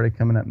stuff started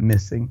coming up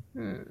missing.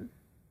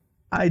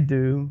 I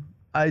do.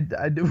 I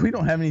do. We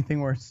don't have anything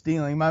worth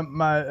stealing.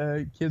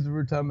 My kids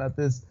were talking about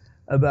this,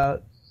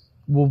 about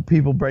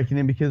people breaking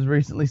in, because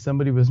recently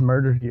somebody was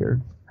murdered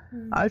here.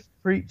 I've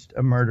preached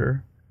a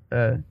murder.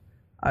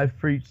 I've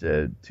preached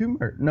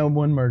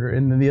one murder,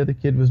 and then the other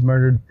kid was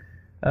murdered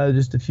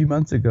just a few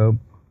months ago.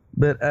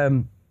 But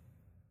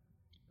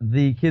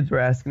the kids were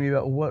asking me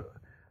about what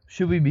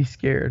should we be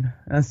scared,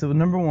 and I said, well,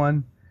 number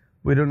one,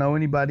 we don't owe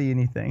anybody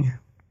anything.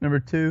 Number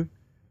two,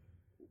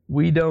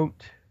 we don't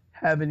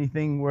have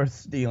anything worth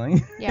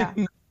stealing. Yeah.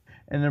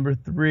 And number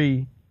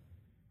three,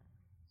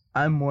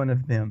 I'm one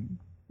of them,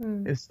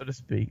 so to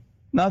speak.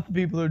 Not the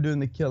people who are doing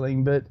the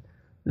killing, but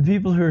the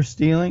people who are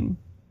stealing.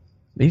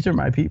 These are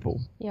my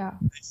people. Yeah.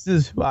 This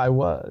is who I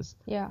was.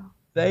 Yeah.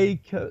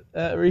 They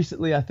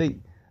recently, I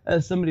think,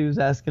 somebody was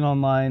asking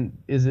online,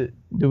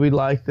 do we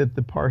like that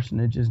the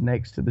parsonage is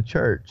next to the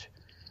church?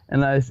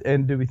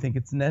 And do we think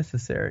it's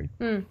necessary?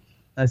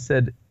 I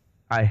said,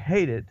 I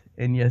hate it,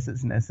 and yes,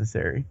 it's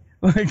necessary.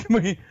 Like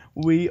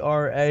we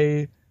are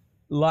a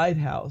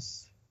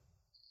lighthouse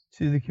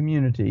to the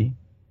community.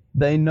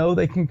 They know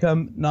they can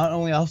come. Not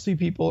only I'll see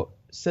people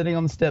sitting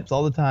on the steps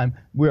all the time.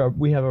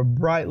 We have a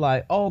bright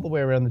light all the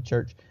way around the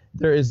church.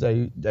 There is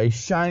a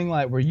shining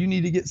light where you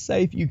need to get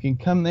safe. You can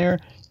come there.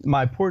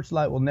 My porch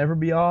light will never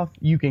be off.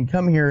 You can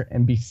come here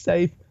and be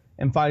safe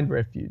and find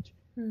refuge.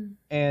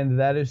 And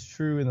that is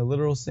true in the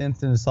literal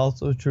sense, and it's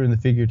also true in the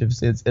figurative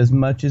sense. As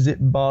much as it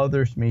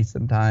bothers me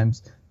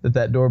sometimes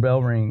that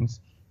doorbell rings,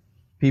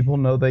 people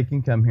know they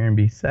can come here and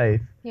be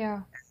safe.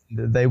 Yeah.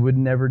 They would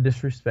never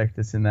disrespect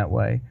us in that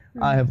way.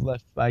 I have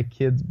left my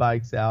kids'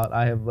 bikes out.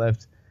 I have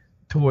left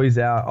toys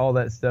out, all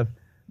that stuff.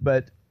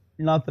 But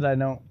not that I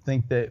don't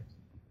think that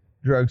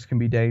drugs can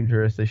be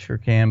dangerous. They sure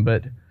can.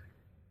 But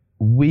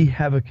we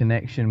have a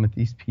connection with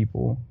these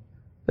people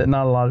that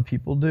not a lot of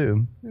people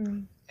do.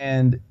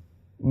 And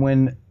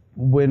when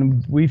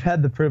we've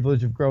had the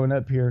privilege of growing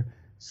up here,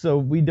 so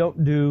we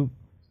don't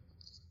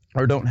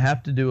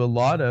have to do a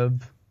lot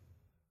of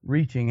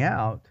reaching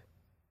out.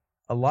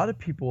 A lot of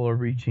people are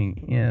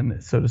reaching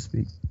in, so to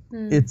speak.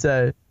 It's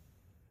I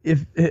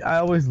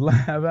always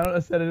laugh. I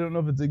don't know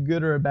if it's a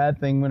good or a bad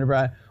thing whenever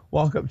I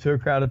walk up to a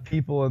crowd of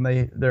people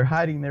and they're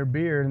hiding their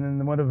beer, and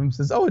then one of them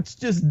says, "Oh, it's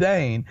just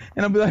Dane,"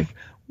 and I'll be like,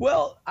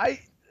 "Well,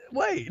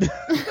 wait,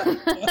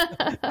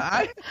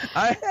 I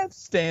have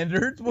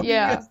standards. What do you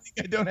guys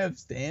think I don't have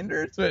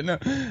standards?" But no,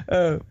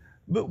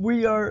 but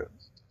we are.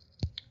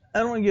 I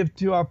don't want to give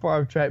too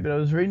far off track, but I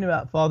was reading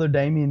about Father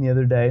Damien the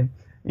other day.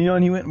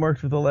 And he went and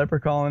worked with a leper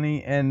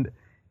colony, and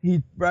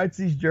he writes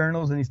these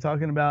journals, and he's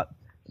talking about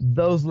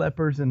those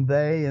lepers and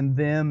they and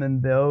them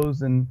and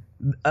those and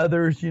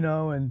others,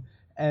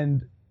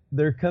 and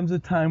there comes a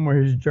time where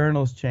his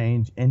journals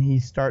change, and he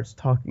starts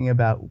talking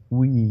about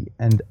we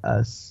and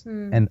us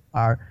and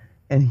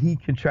he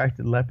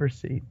contracted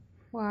leprosy.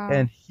 Wow.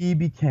 And he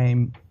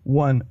became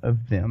one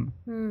of them.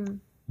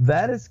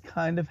 That is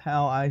kind of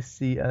how I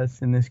see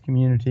us in this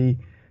community,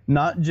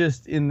 not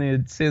just in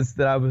the sense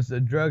that I was a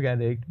drug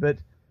addict, but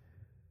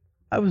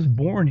I was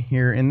born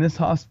here in this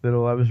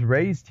hospital. I was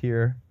raised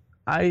here.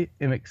 I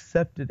am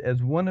accepted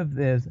as one of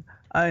this.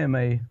 I am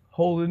a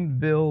Holden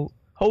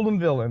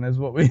villain, is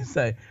what we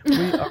say.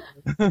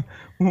 I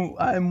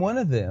am one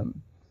of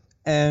them.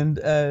 And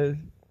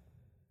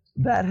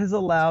that has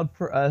allowed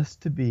for us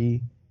to be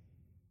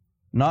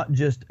not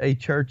just a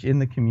church in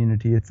the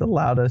community. It's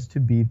allowed us to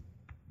be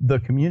the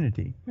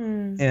community.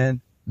 And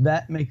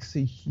that makes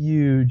a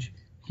huge,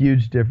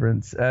 huge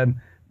difference.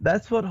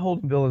 That's what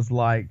Holdenville is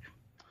like.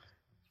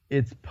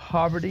 It's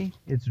poverty,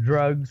 it's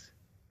drugs,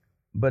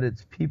 but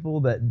it's people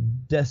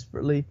that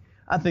desperately,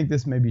 I think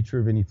this may be true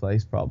of any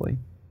place probably,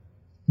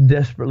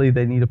 desperately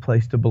they need a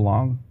place to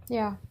belong.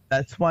 Yeah.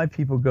 That's why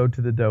people go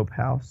to the dope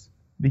house,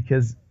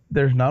 because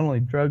there's not only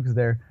drugs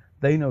there,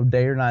 they know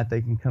day or night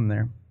they can come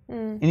there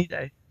any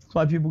day. That's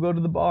why people go to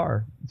the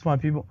bar. That's why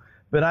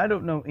but I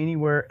don't know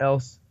anywhere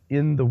else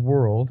in the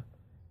world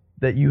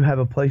that you have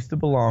a place to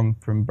belong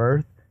from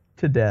birth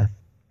to death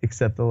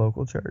except the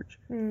local church.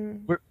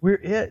 We're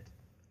it.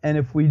 And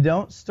if we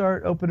don't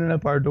start opening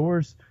up our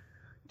doors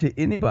to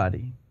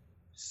anybody,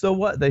 so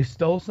what? They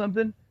stole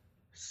something?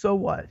 So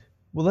what?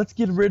 Well, let's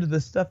get rid of the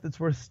stuff that's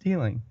worth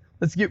stealing.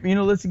 Let's get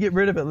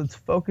rid of it. Let's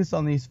focus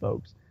on these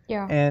folks.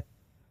 Yeah. And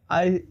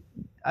I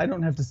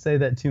don't have to say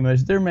that too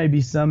much. There may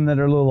be some that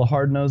are a little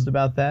hard-nosed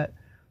about that,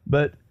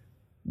 but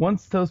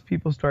once those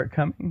people start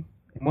coming,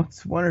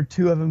 once one or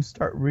two of them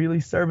start really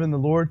serving the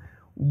Lord,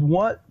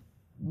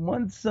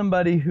 once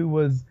somebody who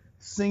was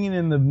singing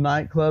in the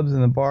nightclubs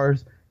and the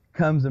bars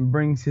comes and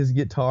brings his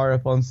guitar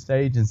up on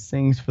stage and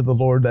sings for the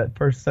Lord that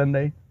first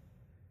Sunday,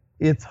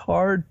 it's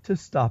hard to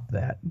stop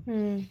that.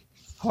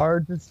 It's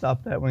hard to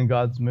stop that when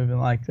God's moving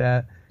like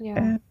that. Yeah.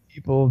 And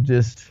people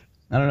just,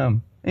 I don't know.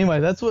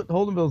 Anyway, that's what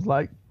Holdenville's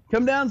like.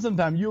 Come down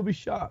sometime. You'll be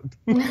shocked.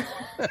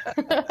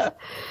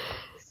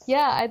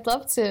 Yeah, I'd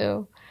love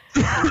to.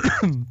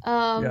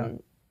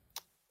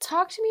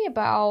 Talk to me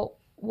about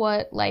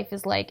what life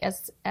is like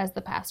as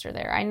the pastor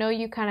there. I know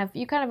you kind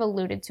of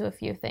alluded to a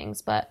few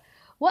things, but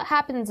what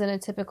happens in a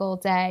typical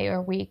day or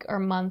week or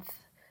month?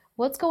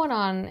 What's going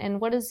on,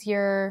 and what is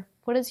your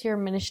What is your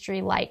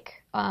ministry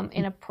like on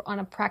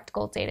a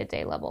practical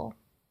day-to-day level?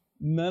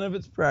 None of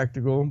it's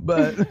practical,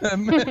 but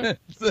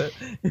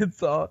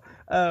it's all.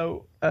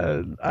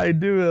 I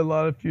do a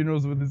lot of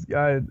funerals with this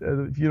guy,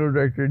 the funeral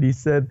director, and he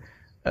said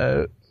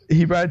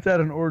he writes out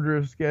an order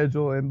of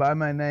schedule, and by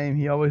my name,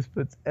 he always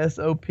puts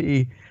SOP.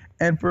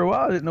 And for a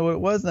while, I didn't know what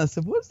it was, and I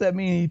said, "What does that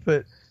mean?" He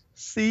put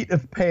seat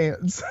of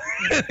pants.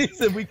 And he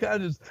said,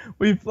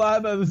 we fly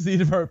by the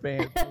seat of our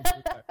pants.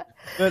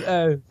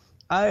 But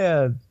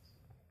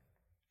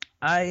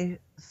I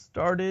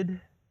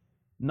started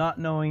not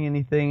knowing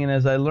anything, and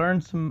as I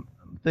learned some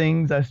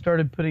things, I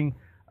started putting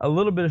a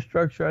little bit of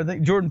structure. I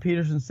think Jordan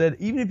Peterson said,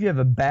 even if you have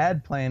a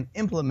bad plan,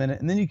 implement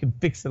it, and then you can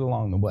fix it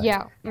along the way.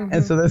 Yeah. Mm-hmm.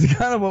 And so that's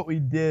kind of what we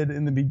did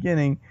in the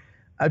beginning.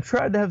 I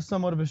tried to have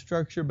somewhat of a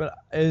structure, but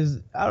I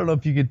don't know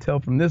if you could tell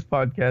from this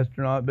podcast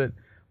or not, but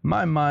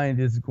my mind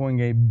is going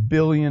a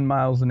billion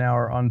miles an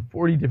hour on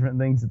 40 different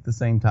things at the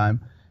same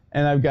time,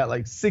 and I've got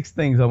like 6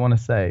 things I want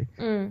to say.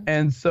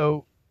 And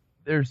so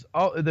there's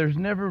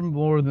never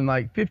more than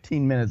like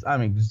 15 minutes.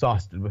 I'm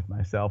exhausted with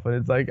myself, and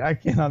it's like I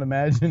cannot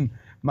imagine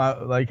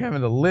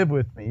having to live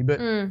with me.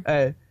 But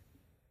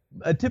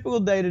a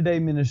typical day-to-day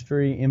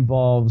ministry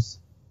involves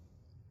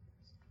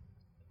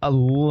a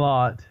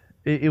lot.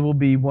 It will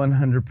be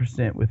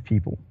 100% with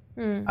people.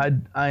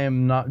 I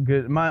am not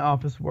good. My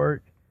office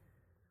work,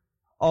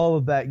 all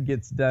of that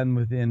gets done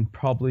within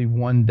probably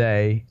one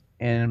day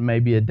and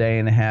maybe a day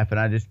and a half, and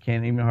I just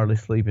can't even hardly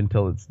sleep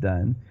until it's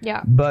done.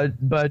 Yeah.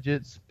 But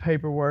budgets,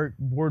 paperwork,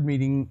 board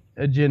meeting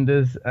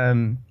agendas,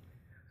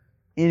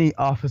 any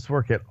office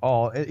work at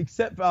all,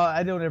 except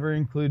I don't ever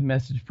include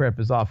message prep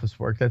as office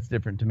work. That's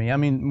different to me. I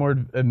mean, more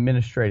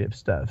administrative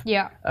stuff.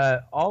 Yeah.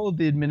 All of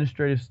the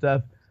administrative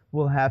stuff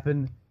will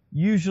happen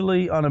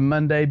usually on a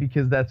Monday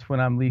because that's when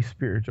I'm least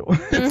spiritual.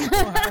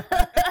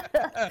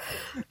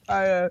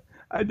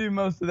 I do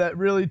most of that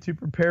really to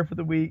prepare for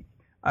the week.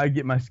 I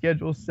get my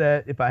schedule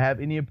set. If I have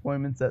any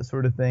appointments, that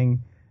sort of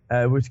thing,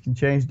 which can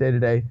change day to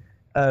day.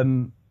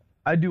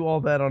 I do all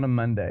that on a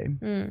Monday.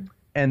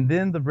 And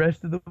then the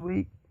rest of the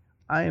week,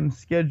 I am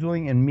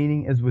scheduling and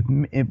meeting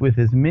with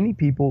as many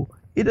people.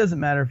 It doesn't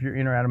matter if you're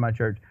in or out of my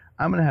church.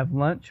 I'm going to have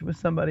lunch with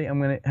somebody. I'm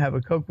going to have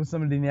a Coke with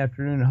somebody in the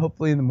afternoon and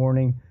hopefully in the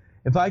morning.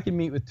 If I can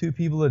meet with 2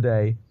 people a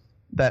day,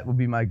 that will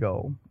be my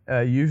goal.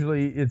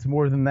 Usually it's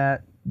more than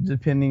that,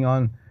 depending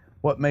on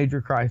what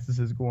major crisis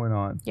is going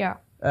on. Yeah.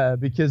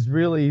 Because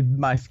really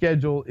my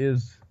schedule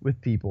is with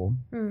people.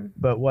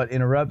 But what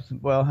interrupts,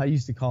 well, I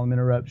used to call them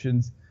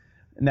interruptions.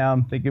 Now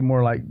I'm thinking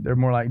they're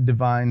more like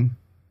divine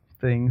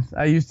things.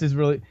 I used to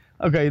really,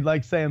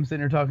 like say I'm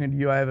sitting here talking to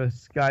you, I have a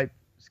Skype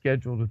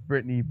scheduled with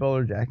Brittany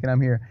Bowlerjack, and I'm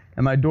here,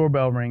 and my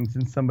doorbell rings,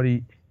 and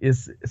somebody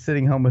is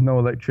sitting home with no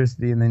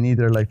electricity, and they need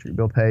their electric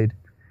bill paid.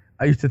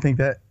 I used to think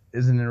that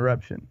is an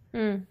interruption.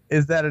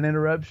 Is that an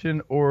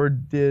interruption, or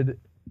did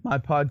my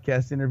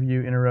podcast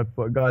interview interrupt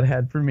what God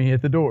had for me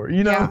at the door?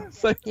 You know?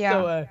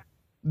 Yeah.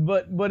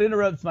 But what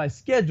interrupts my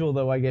schedule,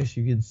 though, I guess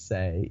you could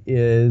say,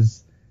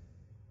 is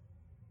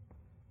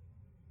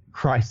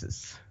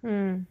crisis.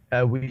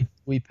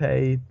 We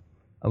pay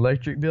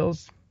electric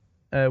bills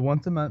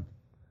once a month.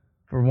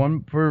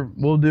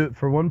 We'll do it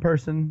for one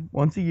person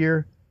once a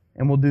year,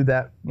 and we'll do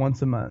that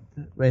once a month.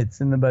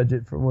 It's in the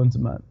budget for once a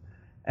month.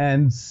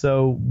 And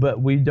so,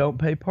 but we don't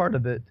pay part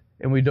of it,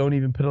 and we don't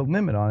even put a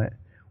limit on it.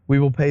 We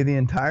will pay the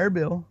entire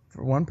bill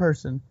for one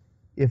person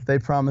if they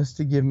promise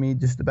to give me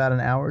just about an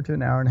hour to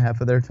an hour and a half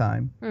of their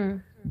time.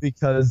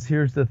 Because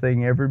here's the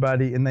thing,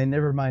 everybody, and they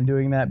never mind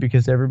doing that,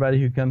 because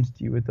everybody who comes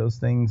to you with those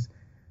things,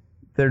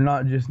 they're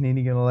not just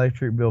needing an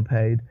electric bill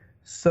paid.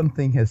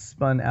 Something has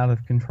spun out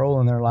of control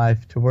in their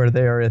life to where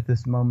they are at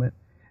this moment,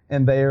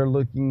 and they are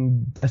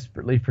looking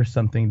desperately for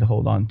something to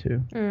hold on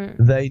to.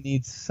 They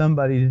need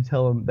somebody to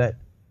tell them that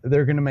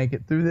they're going to make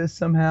it through this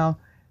somehow,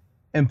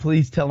 and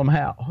please tell them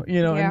how. And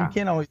you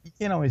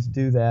can't always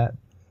do that.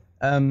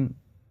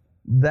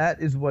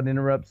 That is what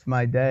interrupts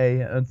my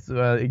day.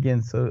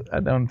 Again, so I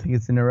don't think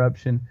it's an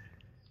interruption.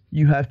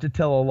 You have to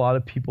tell a lot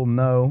of people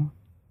no,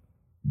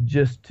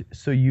 just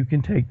so you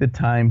can take the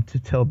time to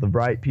tell the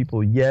right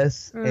people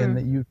yes, and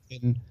that you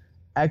can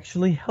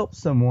actually help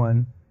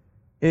someone.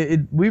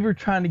 We were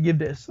trying to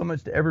give so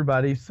much to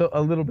everybody, so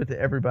a little bit to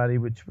everybody,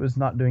 which was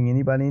not doing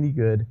anybody any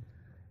good.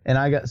 And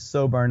I got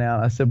so burnt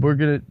out. I said,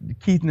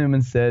 Keith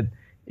Newman said,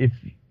 if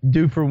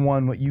do for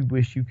one what you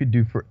wish you could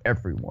do for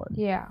everyone.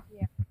 Yeah.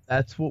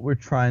 That's what we're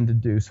trying to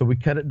do. So we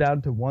cut it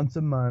down to once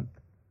a month.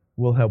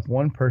 We'll help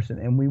one person,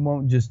 and we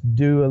won't just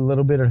do a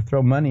little bit or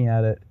throw money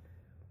at it.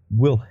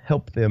 We'll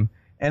help them.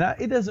 And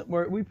it doesn't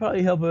work. We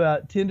probably help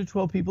about 10 to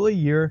 12 people a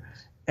year,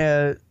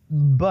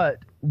 but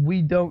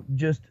we don't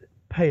just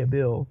pay a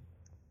bill.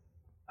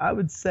 I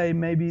would say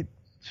maybe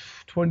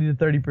 20 to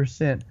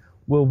 30%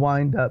 will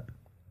wind up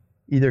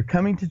either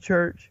coming to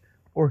church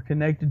or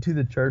connected to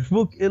the church.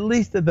 At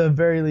least at the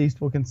very least,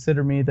 will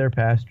consider me their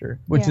pastor,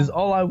 which is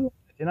all I want.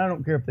 And I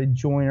don't care if they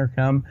join or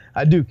come.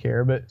 I do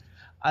care, but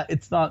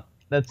that's not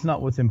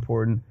what's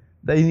important.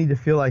 They need to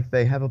feel like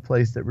they have a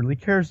place that really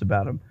cares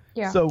about them.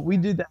 Yeah. So we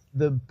do that.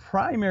 The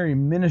primary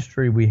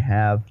ministry we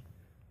have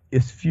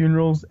is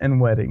funerals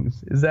and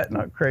weddings. Is that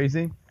not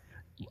crazy?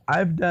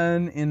 I've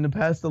done, in the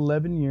past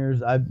 11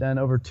 years, I've done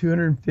over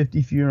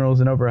 250 funerals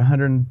and over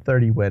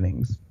 130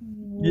 weddings.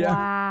 Yeah.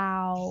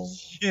 Wow.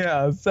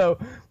 Yeah. So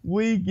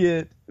we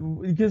get,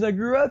 because I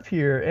grew up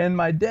here and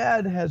my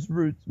dad has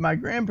roots, my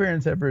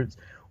grandparents have roots.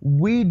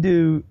 We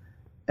do,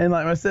 and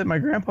like I said, my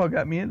grandpa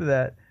got me into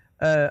that.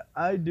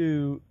 I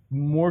do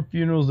more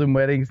funerals than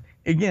weddings.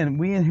 Again,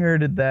 we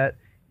inherited that.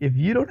 If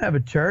you don't have a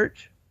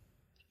church,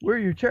 we're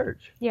your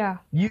church. Yeah.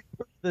 You're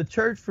the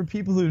church for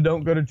people who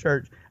don't go to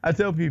church. I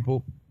tell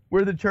people,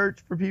 we're the church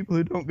for people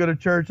who don't go to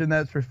church, and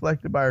that's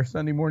reflected by our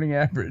Sunday morning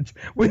average.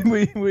 We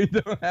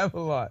don't have a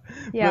lot.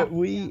 Yeah. But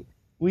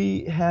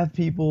we have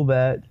people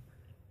that,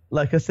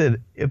 like I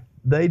said, if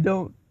they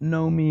don't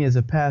know me as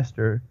a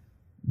pastor,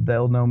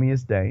 they'll know me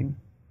as Dane.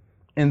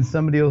 And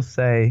somebody will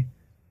say,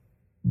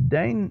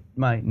 Dane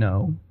might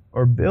know,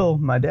 or Bill,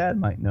 my dad,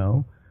 might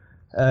know.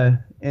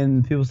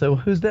 And people say, well,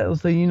 who's that? They'll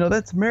say,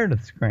 that's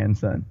Meredith's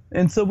grandson.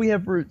 And so we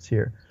have roots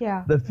here.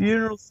 Yeah. The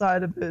funeral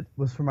side of it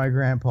was for my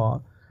grandpa.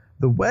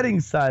 The wedding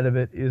side of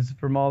it is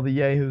from all the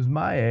yahoos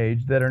my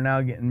age that are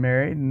now getting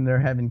married and they're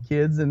having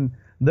kids and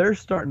they're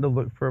starting to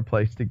look for a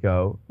place to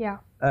go. Yeah.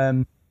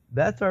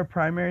 That's our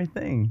primary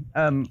thing.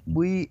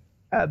 We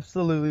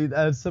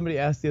absolutely, somebody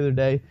asked the other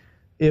day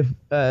if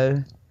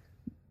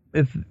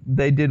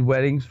they did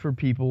weddings for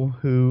people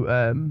who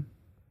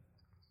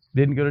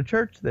didn't go to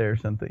church there or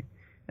something.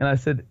 And I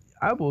said,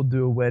 I will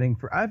do a wedding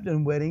I've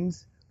done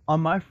weddings on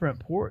my front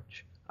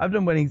porch. I've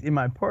done weddings in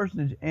my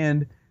parsonage,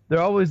 and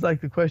they're always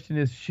like, the question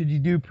is, should you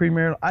do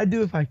premarital? I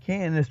do if I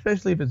can,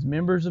 especially if it's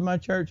members of my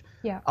church.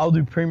 Yeah. I'll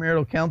do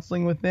premarital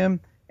counseling with them,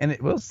 and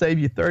it will save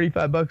you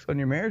 $35 on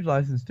your marriage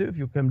license too if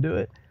you'll come do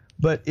it.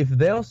 But if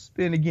they'll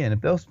spend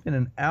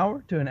an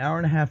hour to an hour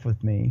and a half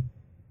with me,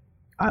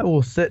 I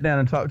will sit down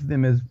and talk to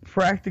them as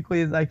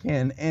practically as I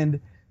can and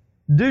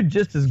do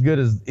just as good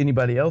as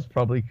anybody else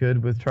probably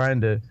could with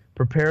trying to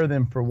prepare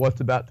them for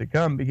what's about to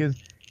come,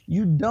 because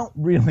you don't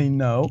really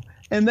know.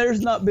 And there's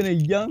not been a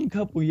young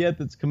couple yet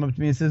that's come up to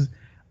me and says,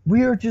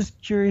 we are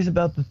just curious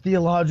about the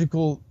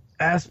theological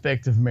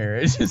aspect of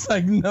marriage. It's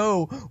like,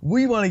 no,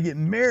 we want to get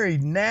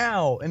married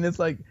now. And it's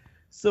like,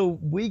 so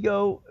we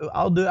go,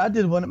 I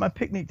did one at my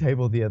picnic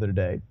table the other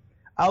day.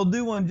 I'll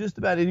do one just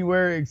about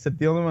anywhere, except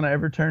the only one I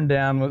ever turned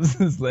down was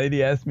this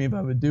lady asked me if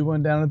I would do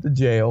one down at the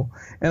jail.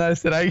 And I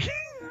said, I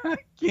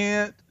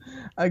can't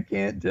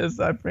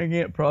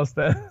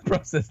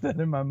process that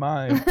in my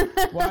mind.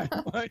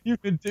 Why you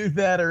would do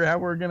that, or how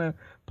we're going to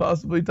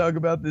possibly talk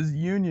about this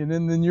union,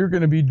 and then you're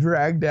going to be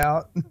dragged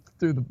out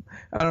through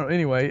I don't know.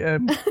 Anyway,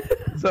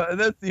 so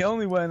that's the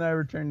only one I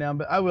ever turned down,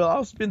 but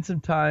I'll spend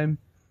some time.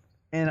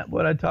 And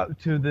what I talk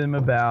to them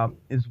about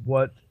is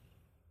what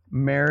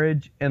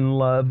marriage and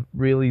love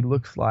really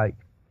looks like,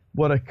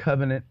 what a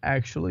covenant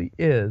actually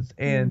is,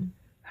 and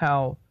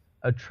how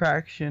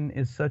attraction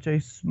is such a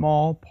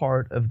small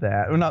part of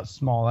that. Well, not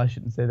small, I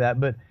shouldn't say that,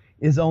 but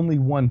is only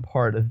one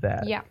part of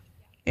that. Yeah.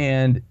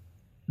 And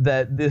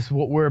that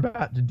what we're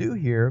about to do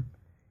here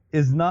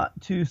is not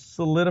to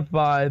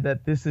solidify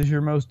that this is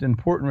your most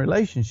important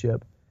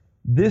relationship.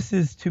 This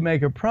is to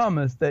make a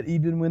promise that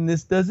even when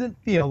this doesn't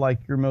feel like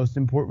your most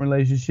important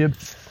relationship,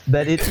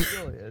 that it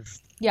still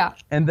is. Yeah.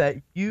 And that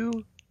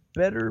you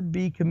better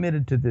be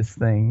committed to this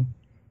thing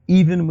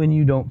even when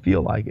you don't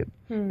feel like it.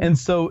 And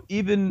so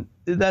even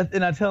that,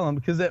 and I tell them,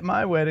 because at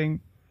my wedding,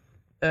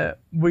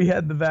 we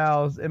had the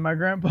vows, and my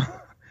grandpa,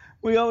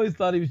 we always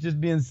thought he was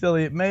just being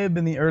silly. It may have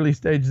been the early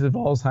stages of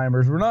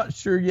Alzheimer's. We're not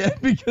sure yet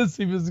because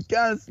he was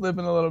kind of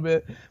slipping a little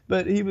bit.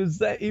 But he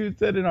said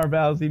in our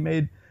vows, he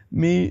made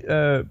me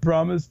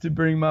promise to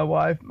bring my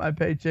wife my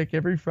paycheck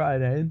every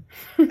Friday,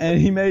 and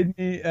he made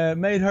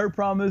her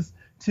promise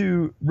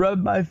to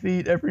rub my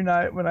feet every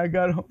night when I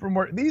got home from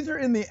work. These are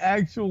in the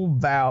actual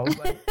vows.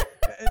 And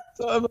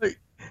so I'm like,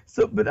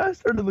 but I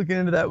started looking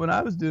into that when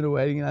I was doing a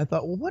wedding, and I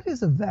thought, well, what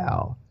is a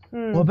vow?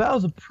 Well, a vow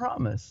is a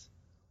promise.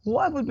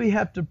 Why would we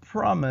have to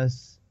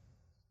promise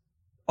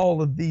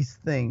all of these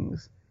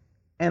things?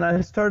 And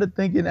I started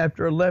thinking,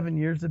 after 11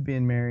 years of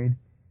being married,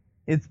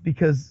 it's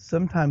because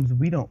sometimes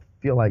we don't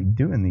feel like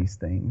doing these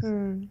things.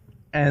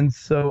 And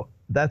so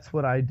that's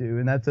what I do,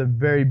 and that's a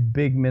very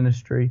big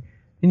ministry.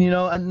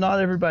 And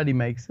not everybody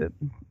makes it,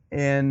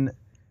 and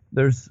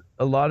there's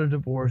a lot of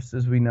divorce,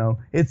 as we know.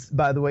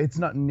 By the way, it's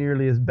not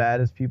nearly as bad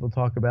as people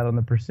talk about on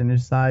the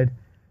percentage side,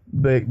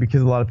 but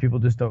because a lot of people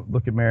just don't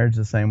look at marriage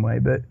the same way.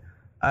 But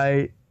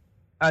I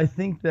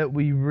think that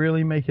we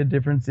really make a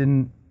difference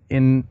in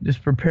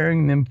just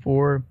preparing them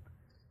for.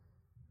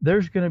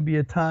 There's going to be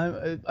a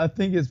time. I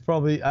think it's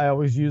probably, I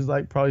always use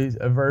probably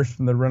a verse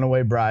from The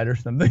Runaway Bride or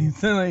something.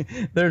 So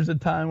there's a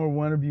time where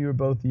one of you or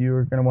both of you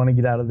are going to want to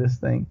get out of this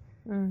thing.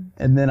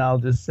 And then I'll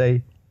just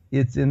say,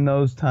 it's in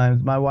those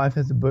times. My wife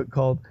has a book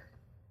called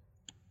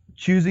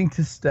Choosing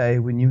to Stay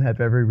When You Have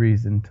Every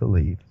Reason to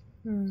Leave.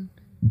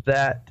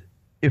 That,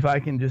 if I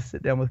can just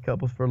sit down with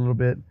couples for a little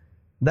bit,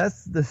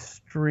 that's the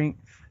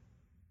strength.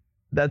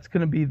 That's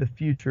going to be the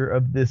future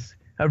of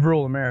of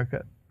rural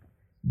America.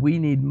 We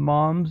need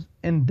moms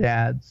and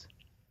dads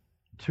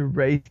to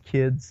raise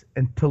kids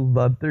and to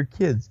love their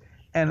kids.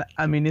 And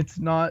I mean, it's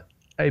not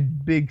a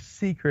big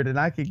secret, and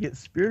I could get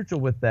spiritual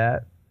with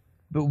that,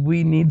 but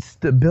we need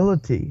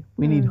stability.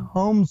 We need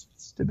homes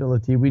with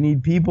stability. We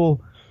need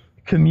people,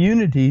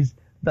 communities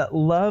that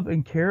love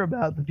and care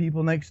about the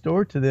people next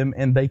door to them,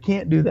 and they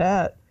can't do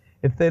that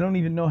if they don't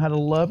even know how to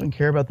love and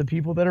care about the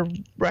people that are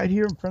right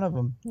here in front of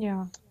them.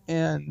 Yeah.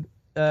 And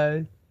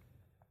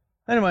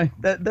anyway,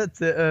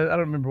 that's it. I don't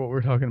remember what we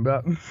were talking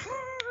about.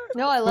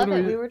 No, I love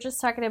it. We were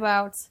just talking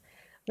about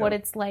what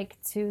it's like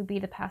to be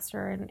the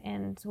pastor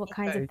and what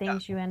kinds of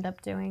things you end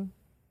up doing.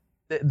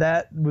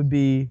 That would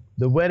be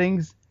the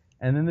weddings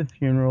and then the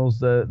funerals.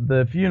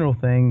 The funeral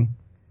thing,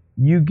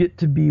 you get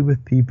to be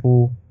with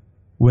people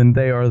when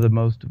they are the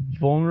most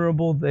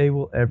vulnerable they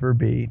will ever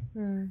be.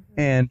 Mm-hmm.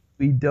 And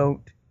we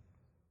don't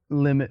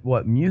limit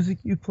what music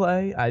you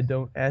play. I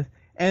don't ask.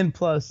 And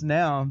plus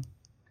now,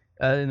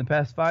 in the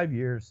past 5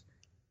 years,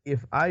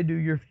 if I do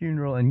your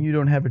funeral and you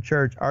don't have a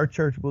church, our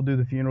church will do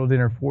the funeral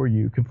dinner for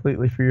you,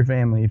 completely for your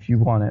family if you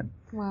want it.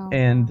 Wow.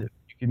 And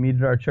you can meet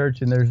at our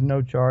church, and there's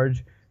no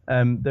charge.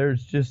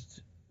 There's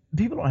just,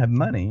 people don't have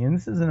money, and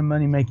this isn't a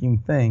money-making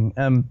thing.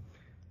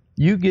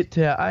 You get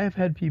to, I have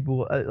had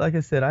people, like I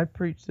said, I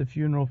preached a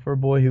funeral for a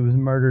boy who was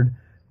murdered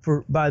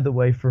for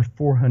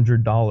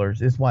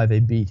 $400 is why they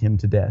beat him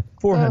to death.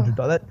 $400.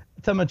 That's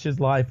how much his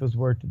life was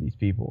worth to these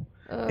people.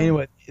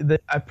 Anyway,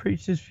 I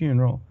preached his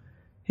funeral.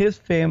 His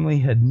family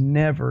had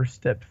never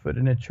stepped foot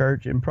in a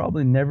church and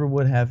probably never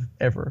would have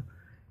ever.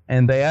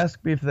 And they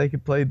asked me if they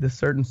could play this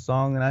certain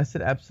song, and I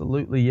said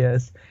absolutely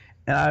yes.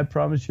 And I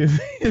promise you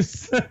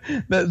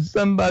that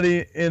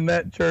somebody in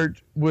that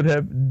church would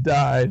have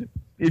died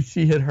if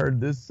she had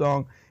heard this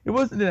song. It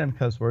didn't have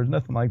cuss words,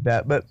 nothing like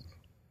that. But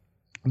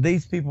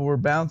these people were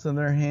bouncing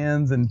their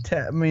hands and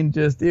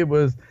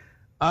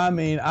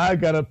I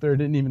got up there and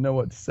didn't even know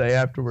what to say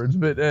afterwards.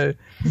 But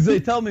they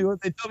told me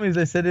is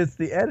they said it's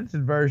the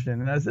edited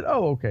version. And I said,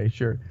 oh, okay,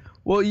 sure.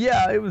 Well,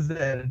 yeah, it was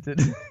edited,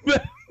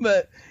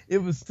 but it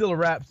was still a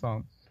rap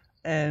song.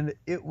 And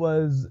it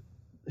was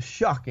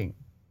shocking.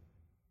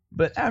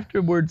 But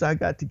afterwards, I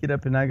got to get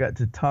up and I got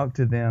to talk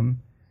to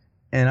them.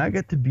 And I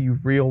got to be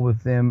real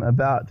with them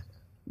about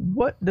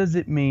what does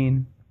it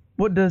mean?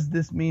 What does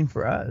this mean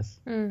for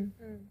us?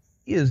 Mm-hmm.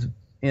 He is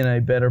in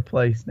a better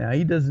place now.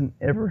 He doesn't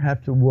ever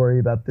have to worry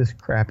about this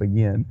crap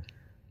again.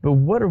 But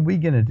what are we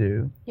going to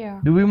do?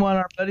 Yeah. Do we want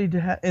our buddy to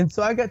have... And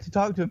so I got to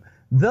talk to him.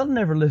 They'll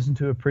never listen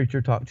to a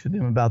preacher talk to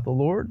them about the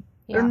Lord.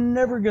 Yeah. They're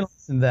never going to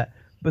listen to that.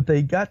 But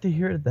they got to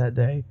hear it that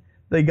day.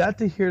 They got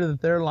to hear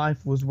that their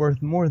life was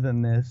worth more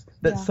than this,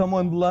 that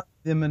someone loved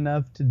them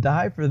enough to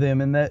die for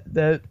them, and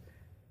that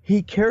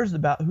he cares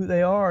about who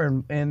they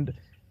are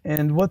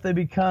and what they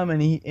become,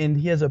 and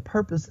he has a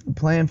purpose and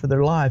plan for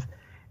their life.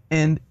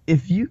 And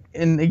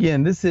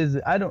again,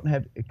 I don't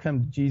have come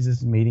to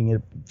Jesus meeting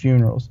at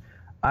funerals.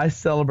 I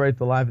celebrate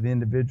the life of the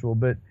individual,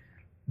 but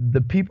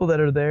the people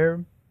that are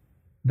there,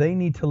 they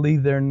need to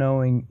leave there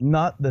knowing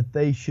not that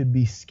they should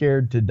be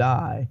scared to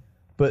die,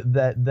 but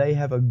that they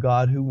have a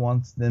God who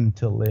wants them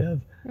to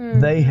live. Mm.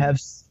 They have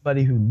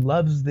somebody who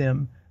loves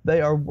them.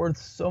 They are worth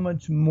so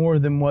much more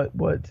than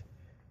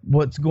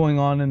what's going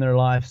on in their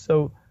life.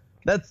 So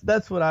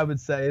that's what I would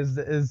say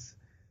is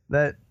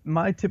that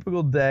my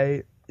typical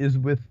day is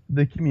with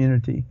the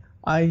community.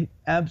 I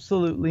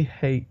absolutely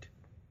hate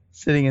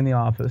sitting in the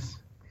office.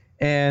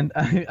 And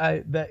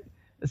that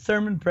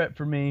sermon prep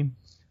for me,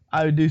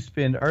 I do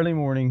spend early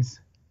mornings.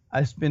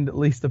 I spend at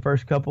least the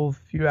first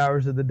few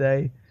hours of the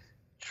day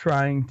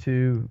trying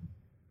to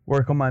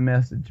work on my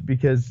message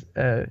because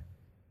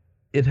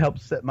it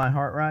helps set my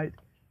heart right.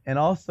 And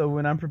also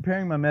when I'm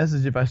preparing my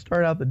message, if I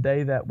start out the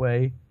day that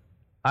way,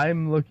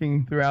 I'm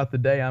looking throughout the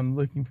day, I'm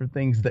looking for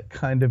things that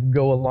kind of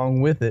go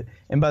along with it.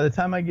 And by the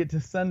time I get to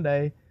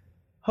Sunday,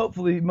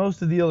 hopefully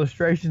most of the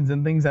illustrations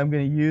and things I'm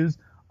going to use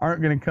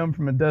aren't going to come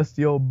from a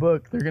dusty old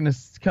book. They're going to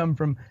come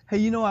from,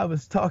 hey, I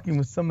was talking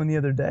with someone the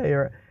other day,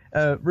 or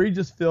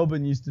Regis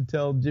Philbin used to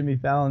tell Jimmy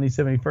Fallon, he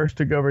said when he first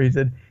took over, he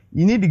said,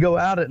 you need to go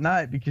out at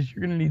night because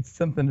you're going to need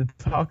something to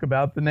talk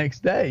about the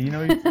next day.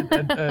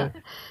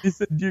 He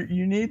said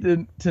you need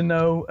to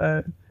know,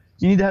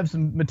 you need to have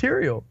some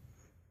material.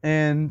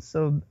 And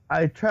so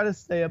I try to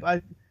stay up.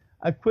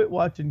 I quit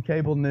watching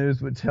cable news,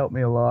 which helped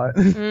me a lot.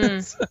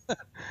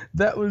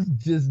 That was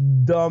just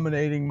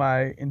dominating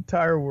my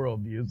entire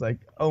worldview. It's like,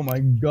 oh my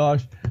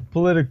gosh,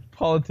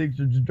 politics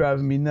are just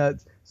driving me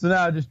nuts. So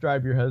now I just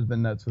drive your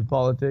husband nuts with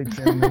politics.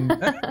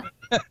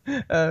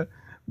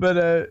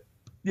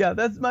 Yeah,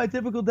 that's my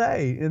typical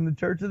day in the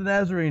Church of the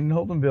Nazarene in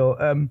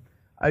Holtonville.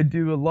 I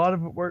do a lot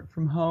of work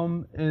from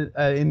home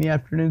in the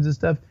afternoons and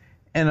stuff.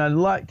 And I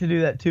like to do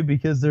that too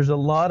because there's a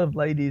lot of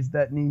ladies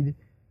that need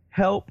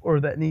help or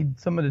that need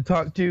someone to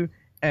talk to.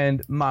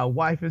 And my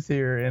wife is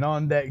here and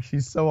on deck.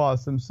 She's so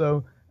awesome.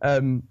 So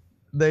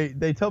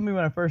they told me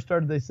when I first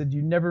started, they said,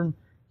 you never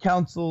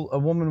counsel a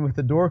woman with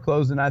the door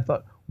closed. And I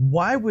thought,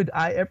 why would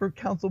I ever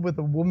counsel with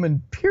a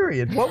woman,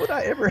 period? What would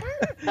I ever,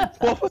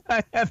 what would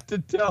I have to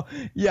tell?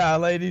 Yeah,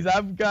 ladies,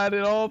 I've got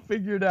it all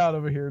figured out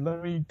over here.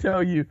 Let me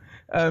tell you,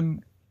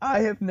 I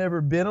have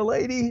never been a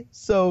lady,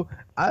 so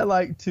I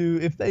like to,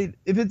 if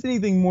it's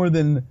anything more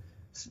than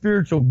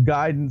spiritual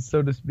guidance,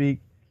 so to speak,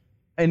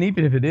 and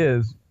even if it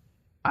is,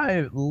 I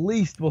at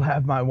least will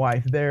have my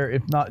wife there,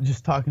 if not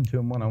just talking to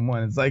him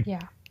one-on-one. It's like,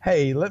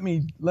 hey, let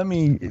me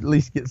at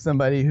least get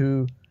somebody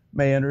who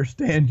may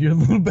understand you a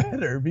little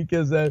better,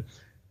 because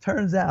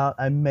turns out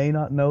I may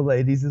not know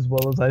ladies as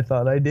well as I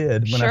thought I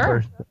did when I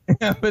first.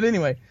 But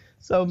anyway,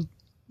 so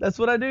that's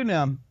what I do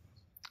now.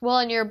 Well,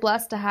 and you're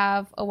blessed to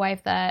have a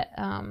wife that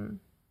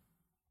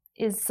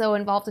is so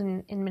involved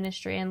in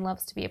ministry and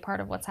loves to be a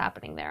part of what's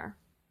happening there.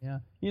 Yeah,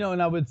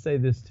 and I would say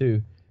this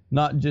too,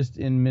 not just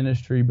in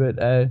ministry, but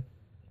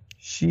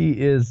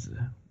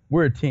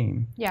we're a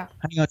team. Yeah.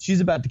 Hang on,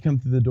 she's about to come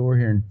through the door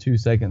here in 2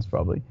 seconds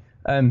probably.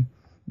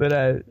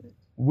 But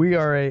we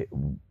are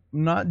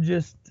not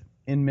just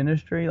in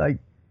ministry, like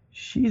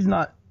she's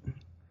not,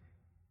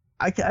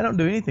 I don't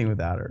do anything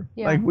without her.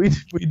 Yeah. Like we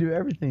do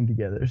everything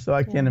together. So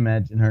I can't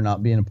imagine her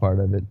not being a part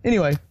of it.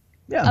 Anyway,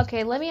 yeah.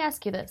 Okay, let me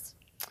ask you this.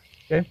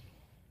 Okay.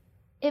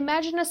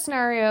 Imagine a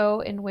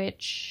scenario in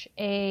which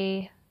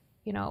a,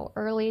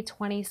 early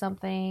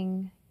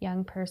 20-something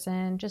young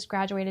person just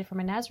graduated from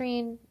a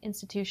Nazarene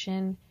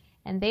institution,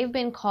 and they've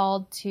been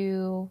called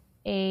to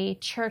a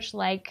church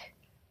like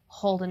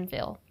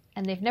Holdenville,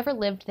 and they've never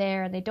lived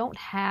there, and they don't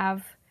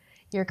have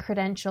your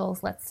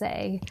credentials, let's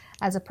say,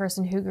 as a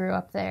person who grew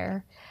up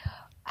there.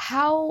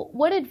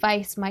 What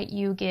advice might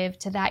you give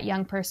to that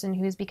young person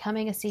who's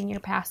becoming a senior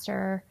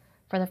pastor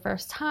for the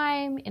first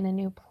time in a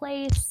new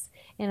place,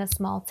 in a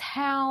small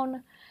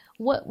town?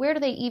 Where do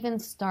they even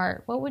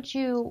start? What would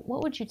you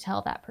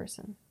tell that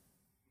person?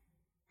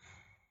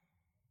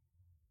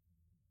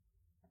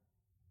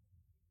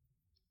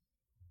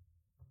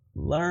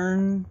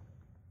 Learn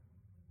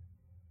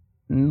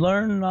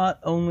not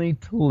only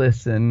to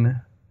listen,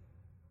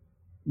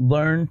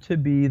 learn to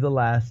be the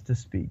last to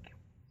speak.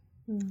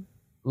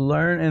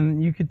 Learn,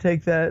 and you could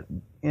take that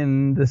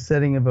in the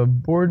setting of a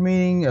board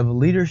meeting, of a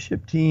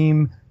leadership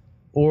team,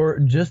 or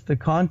just the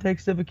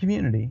context of a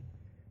community.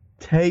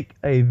 Take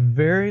a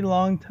very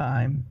long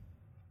time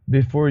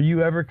before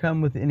you ever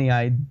come with any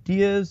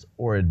ideas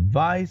or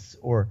advice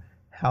or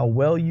how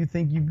well you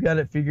think you've got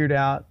it figured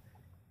out.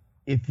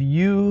 If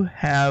you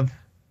have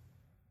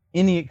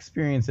any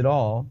experience at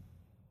all,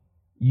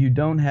 you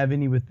don't have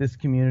any with this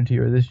community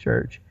or this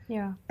church.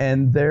 Yeah.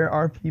 And there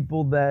are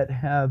people that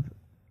have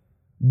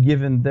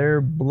given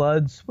their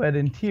blood, sweat,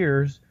 and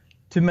tears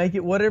to make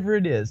it whatever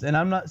it is. And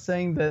I'm not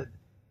saying that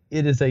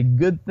it is a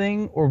good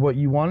thing or what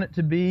you want it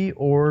to be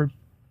or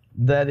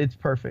that it's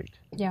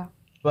perfect. Yeah.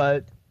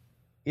 But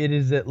it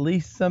is at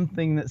least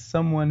something that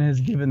someone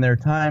has given their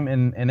time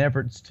and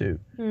efforts to.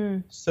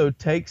 So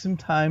take some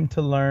time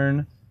to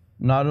learn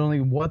not only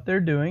what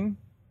they're doing,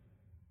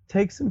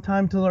 take some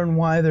time to learn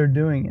why they're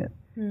doing it,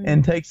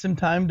 and take some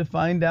time to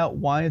find out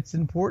why it's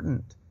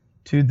important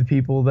to the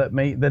people that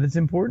it's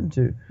important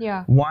to.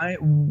 Yeah. Why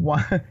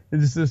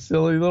it's just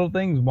silly little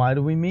things. Why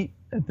do we meet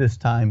at this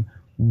time?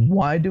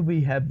 Why do we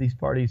have these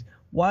parties?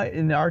 Why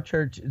in our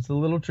church it's the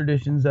little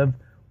traditions of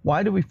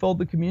why do we fold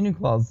the communion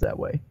cloths that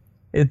way?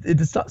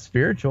 It's not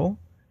spiritual.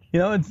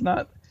 It's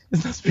not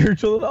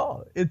spiritual at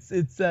all.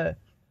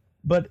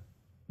 But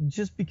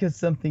just because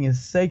something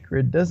is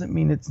sacred doesn't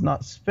mean it's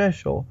not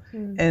special.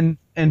 And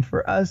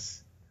for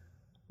us,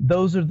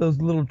 those are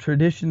those little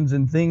traditions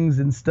and things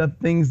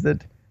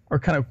that are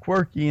kind of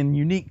quirky and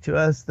unique to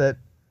us, that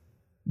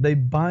they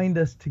bind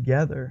us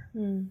together.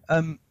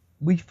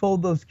 We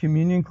fold those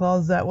communion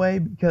cloths that way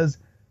because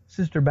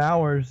Sister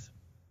Bowers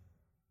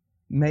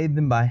made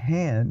them by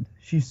hand.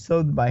 She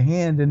sewed them by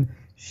hand, and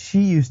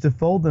she used to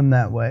fold them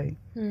that way.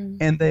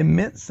 And they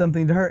meant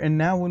something to her. And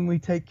now when we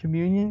take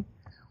communion,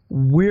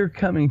 we're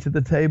coming to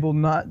the table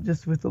not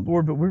just with the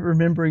Lord, but we're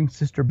remembering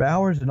Sister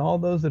Bowers and all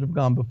those that have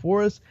gone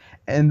before us.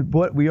 And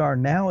what we are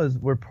now is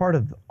we're part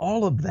of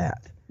all of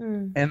that.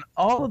 And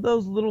all of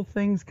those little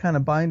things kind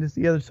of bind us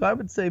together. So I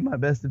would say my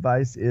best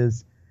advice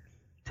is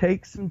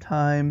take some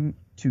time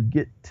to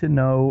get to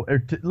know, or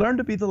to learn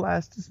to be the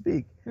last to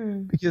speak.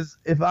 Because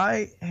if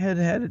I had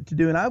it to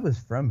do, and I was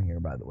from here,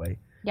 by the way,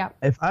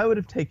 if I would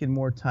have taken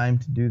more time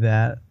to do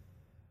that,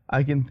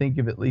 I can think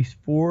of at least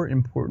 4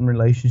 important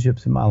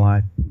relationships in my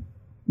life,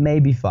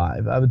 maybe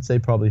 5, I would say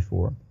probably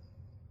 4,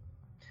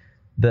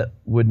 that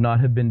would not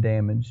have been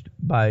damaged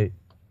by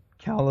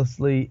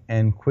callously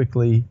and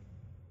quickly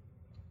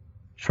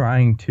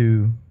trying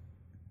to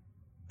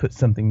put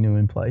something new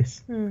in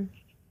place.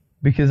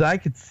 Because I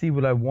could see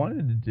what I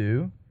wanted to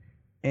do,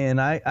 and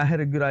I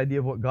had a good idea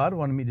of what God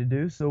wanted me to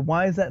do, so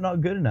why is that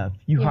not good enough?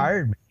 You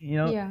hired me,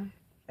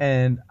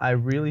 And I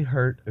really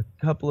hurt a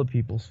couple of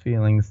people's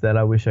feelings that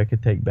I wish I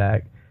could take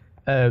back.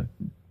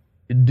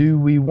 Do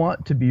we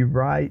want to be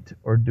right,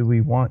 or do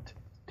we want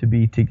to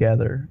be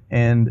together?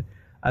 And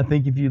I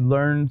think if you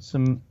learn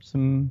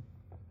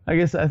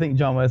I think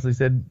John Wesley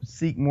said,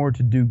 seek more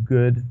to do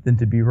good than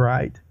to be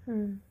right.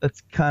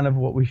 That's kind of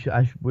what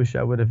I wish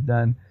I would have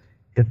done.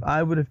 If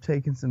I would have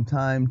taken some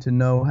time to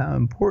know how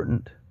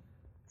important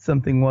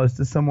something was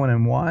to someone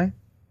and why,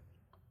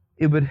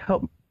 it would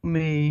help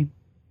me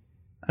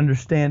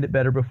understand it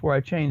better before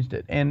I changed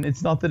it. And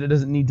it's not that it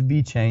doesn't need to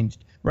be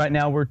changed. Right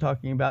now we're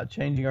talking about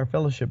changing our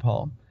fellowship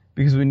hall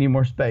because we need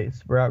more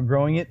space. We're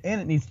outgrowing it, and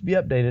it needs to be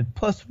updated.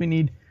 Plus, we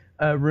need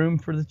room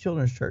for the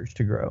children's church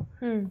to grow.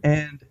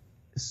 And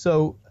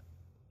so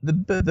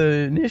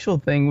the initial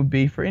thing would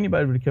be for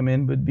anybody who would come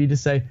in would be to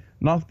say,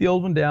 knock the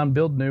old one down,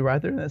 build new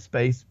right there in that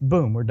space.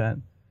 Boom, we're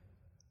done.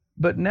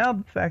 But now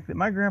the fact that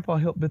my grandpa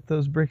helped put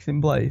those bricks in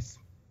place,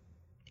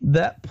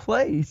 that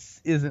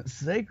place isn't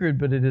sacred,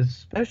 but it is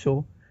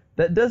special.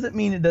 That doesn't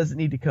mean it doesn't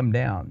need to come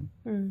down.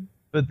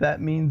 But that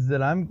means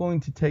that I'm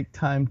going to take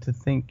time to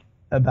think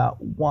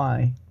about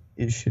why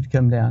it should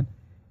come down.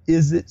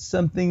 Is it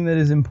something that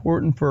is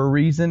important for a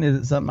reason? Is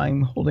it something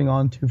I'm holding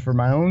on to for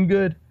my own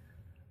good?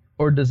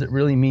 Or does it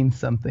really mean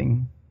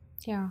something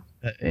in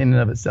and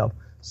of itself?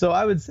 So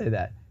I would say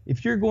that.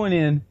 If you're going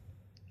in,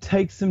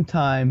 take some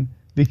time,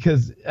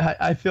 because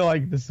I feel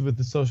like this is with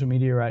the social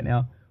media right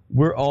now.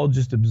 We're all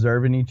just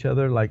observing each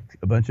other like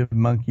a bunch of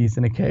monkeys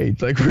in a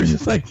cage. Like we're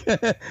just like,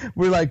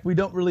 we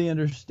don't really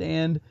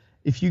understand.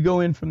 If you go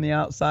in from the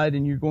outside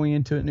and you're going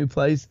into a new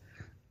place,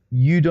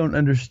 you don't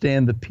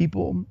understand the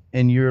people,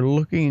 and you're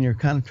looking and you're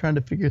kind of trying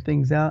to figure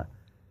things out.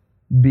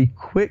 Be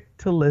quick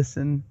to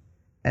listen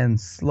and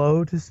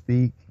slow to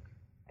speak,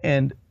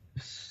 and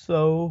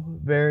so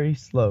very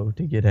slow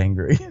to get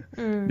angry,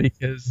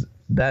 because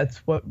that's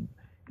what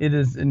it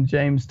is. And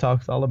James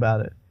talks all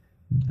about it.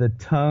 The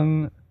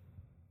tongue,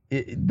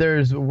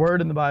 there's a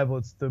word in the Bible,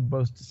 it's the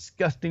most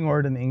disgusting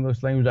word in the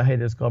English language. I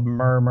hate it. It's called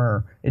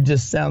murmur. It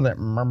just sounds like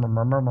murmur,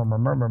 murmur, murmur,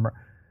 murmur, murmur.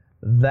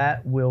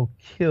 That will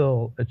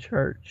kill a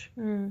church.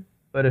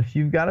 But if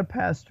you've got a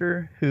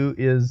pastor who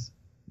is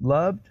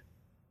loved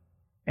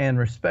and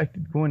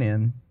respected going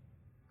in,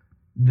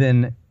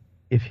 then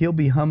if he'll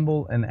be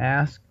humble and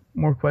ask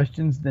more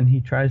questions than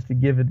he tries to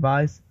give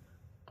advice,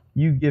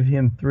 you give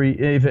him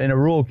if in a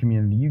rural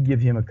community, you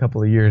give him a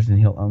couple of years and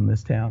he'll own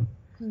this town.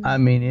 I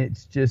mean,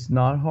 it's just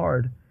not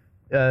hard.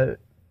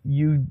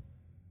 You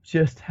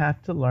just have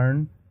to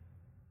learn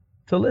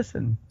to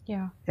listen.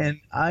 Yeah. And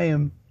I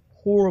am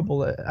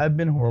horrible. I've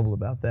been horrible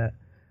about that.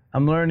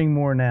 I'm learning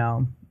more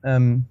now.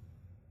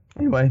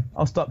 Anyway,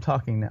 I'll stop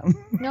talking now.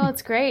 No,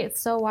 it's great.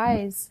 It's so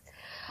wise.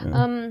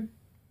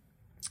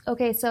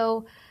 Okay,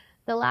 so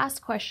the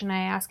last question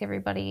I ask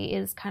everybody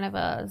is kind of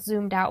a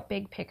zoomed out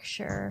big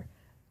picture.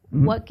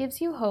 What gives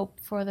you hope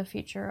for the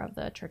future of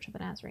the Church of the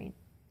Nazarene?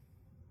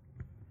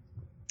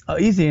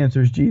 Easy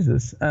answer is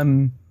Jesus.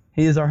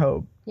 He is our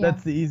hope. Yeah.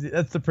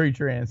 That's the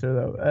preacher answer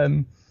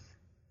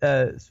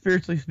though.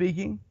 Spiritually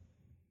speaking,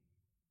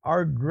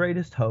 our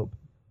greatest hope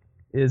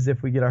is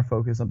if we get our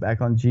focus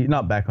on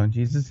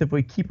Jesus, if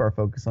we keep our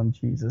focus on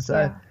Jesus.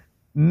 Yeah.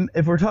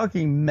 If we're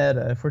talking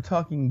meta, if we're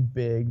talking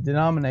big,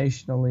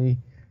 denominationally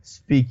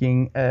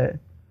speaking,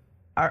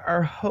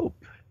 our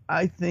hope,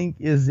 I think,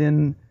 is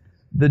in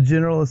the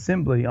General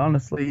Assembly,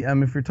 honestly.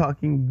 If you're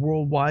talking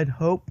worldwide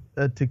hope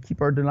to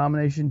keep our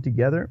denomination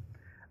together,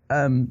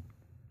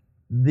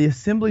 the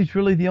Assembly is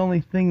really the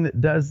only thing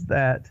that does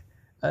that.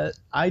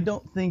 I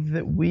don't think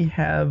that we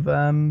have...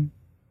 I'm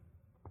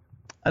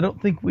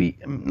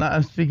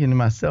speaking to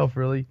myself,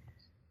 really.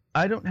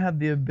 I don't have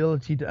the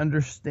ability to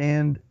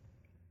understand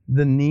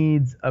the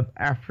needs of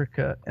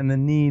Africa and the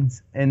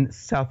needs in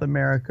South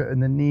America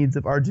and the needs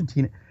of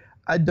Argentina.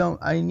 I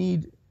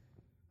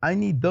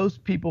need those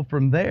people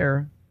from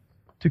there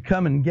to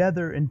come and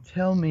gather and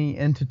tell me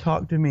and to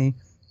talk to me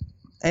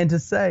and to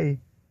say,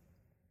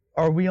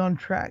 are we on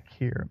track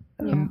here?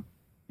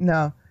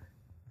 Now,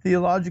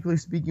 theologically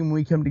speaking, when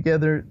we come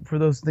together for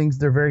those things,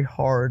 they're very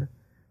hard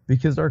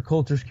because our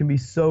cultures can be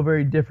so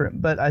very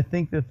different. But I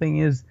think the thing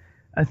is,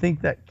 I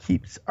think that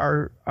keeps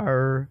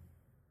our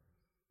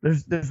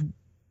there's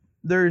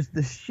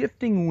the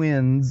shifting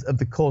winds of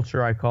the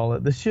culture, I call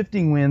it. The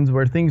shifting winds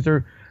where things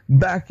are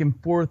back and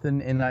forth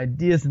and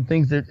ideas and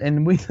things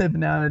and we live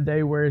now in a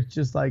day where it's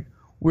just like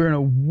we're in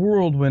a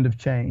whirlwind of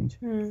change.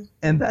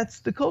 And that's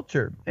the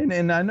culture.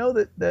 And I know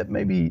that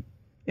maybe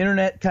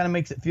internet kind of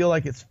makes it feel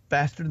like it's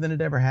faster than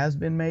it ever has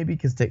been, maybe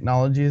because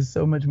technology is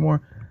so much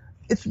more.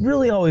 It's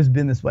really always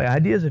been this way.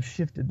 Ideas have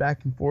shifted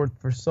back and forth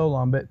for so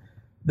long, but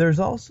there's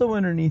also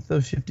underneath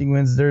those shifting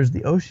winds, there's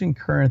the ocean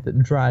current that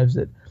drives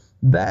it.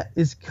 That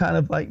is kind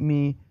of like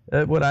me,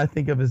 what I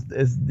think of as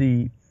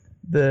the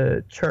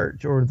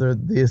church or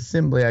the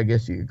assembly, I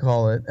guess you could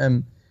call it.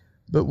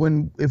 But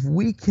if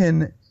we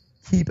can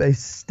keep a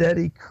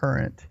steady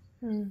current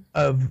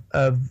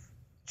of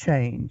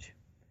change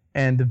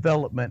and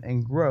development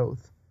and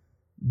growth,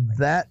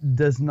 that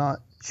does not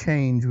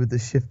change with the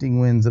shifting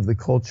winds of the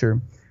culture.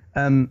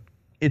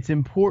 It's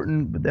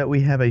important that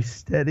we have a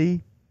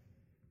steady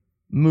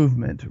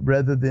movement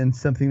rather than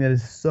something that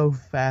is so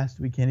fast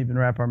we can't even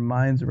wrap our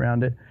minds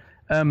around it.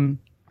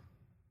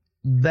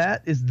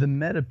 That is the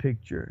meta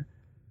picture.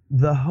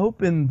 The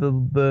hope in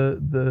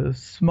the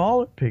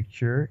smaller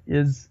picture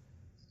is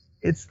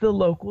It's the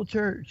local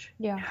church.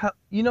 Yeah.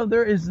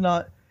 There is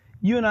not,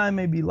 you and I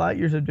may be light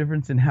years of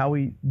difference in how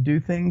we do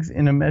things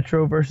in a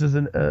metro versus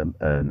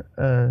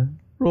a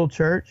rural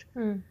church.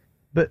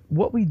 But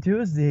what we do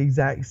is the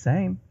exact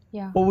same.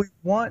 Yeah. What we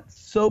want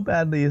so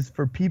badly is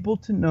for people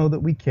to know that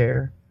we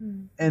care.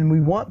 And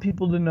we want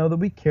people to know that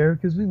we care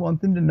because we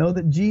want them to know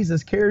that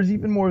Jesus cares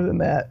even more than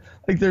that.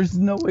 Like, there's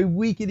no way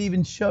we could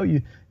even show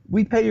you.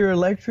 We pay your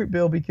electric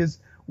bill because,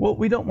 well,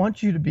 we don't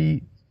want you to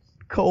be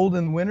cold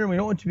in the winter. We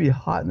don't want you to be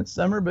hot in the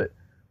summer, but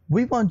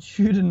we want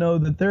you to know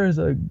that there is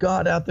a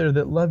God out there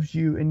that loves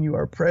you and you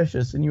are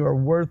precious and you are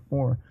worth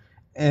more.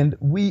 And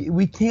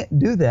we can't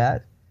do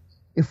that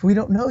if we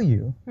don't know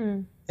you.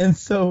 And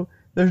so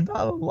there's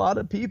not a lot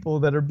of people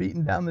that are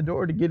beating down the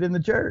door to get in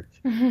the church.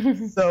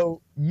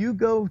 So you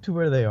go to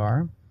where they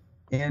are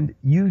and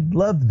you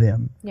love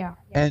them. Yeah.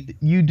 And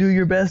you do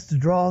your best to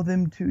draw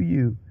them to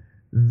you.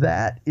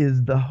 That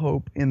is the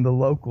hope in the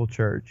local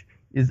church.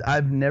 Is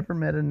I've never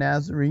met a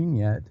Nazarene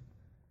yet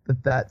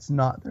that's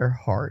not their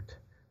heart.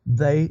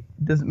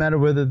 Doesn't matter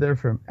whether they're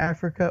from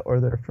Africa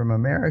or they're from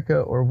America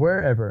or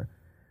wherever,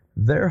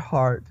 their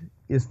heart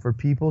is for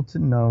people to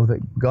know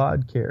that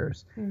God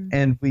cares.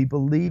 And we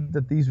believe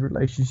that these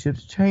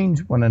relationships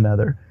change one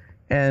another.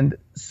 And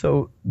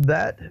so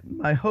that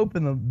my hope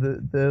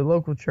in the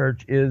local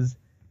church is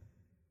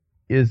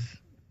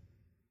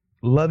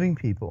loving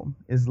people,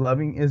 is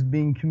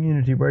being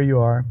community where you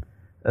are.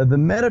 The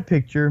meta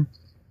picture,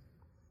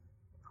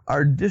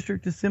 our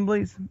district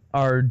assemblies,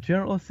 our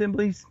general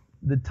assemblies,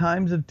 the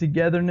times of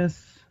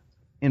togetherness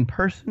in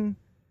person,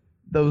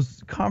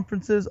 those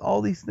conferences,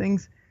 all these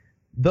things,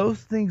 those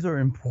things are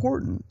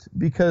important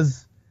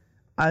because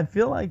I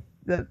feel like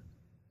that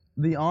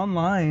the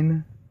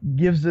online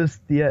gives us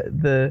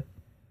the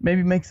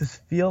maybe makes us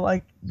feel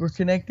like we're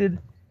connected,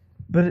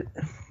 but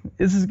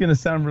this is going to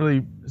sound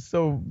really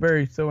so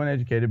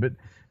uneducated, but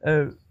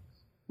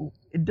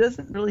it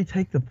doesn't really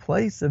take the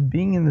place of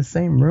being in the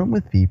same room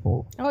with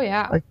people. Oh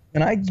yeah. Like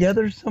when I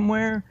gather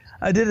somewhere,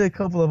 I did a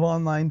couple of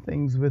online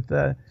things with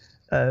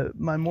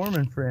my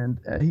Mormon friend.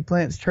 He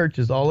plants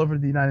churches all over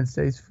the United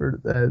States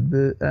for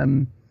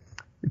the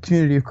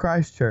Community of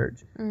Christ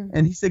Church.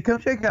 And he said, come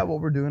check out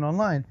what we're doing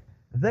online.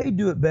 They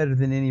do it better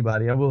than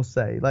anybody, I will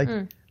say. Like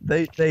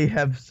they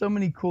have so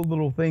many cool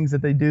little things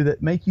that they do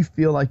that make you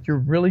feel like you're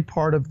really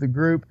part of the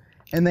group.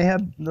 And they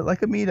have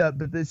like a meetup,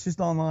 but it's just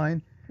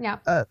online. Yeah.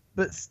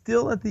 But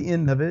still at the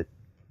end of it,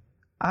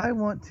 I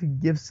want to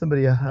give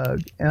somebody a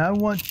hug, and I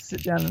want to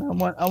sit down,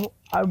 and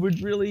I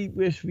would really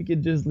wish we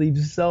could just leave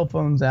cell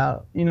phones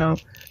out.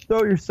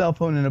 Throw your cell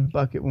phone in a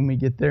bucket when we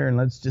get there, and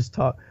let's just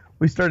talk.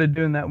 We started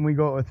doing that when we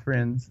go out with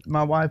friends.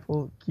 My wife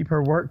will keep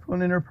her work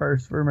phone in her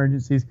purse for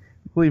emergencies.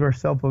 We'll leave our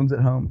cell phones at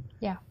home.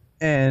 Yeah.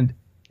 And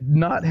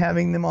not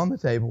having them on the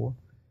table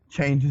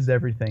changes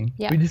everything.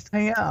 Yeah. We just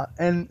hang out,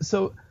 and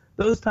so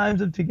those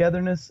times of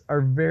togetherness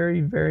are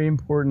very, very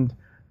important.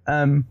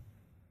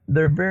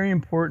 They're very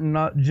important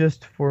not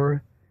just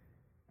for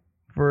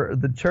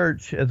the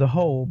church as a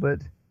whole, but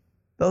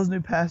those new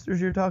pastors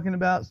you're talking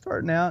about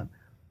starting out,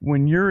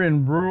 when you're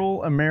in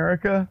rural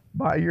America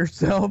by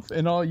yourself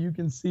and all you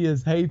can see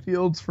is hay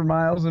fields for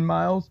miles and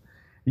miles,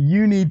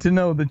 you need to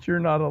know that you're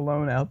not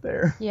alone out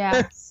there.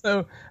 Yeah.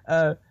 So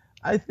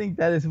I think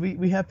that is,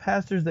 we have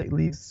pastors that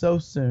leave so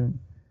soon.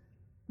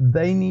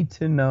 They need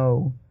to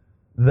know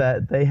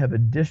that they have a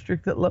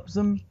district that loves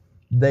them.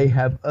 They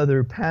have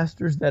other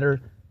pastors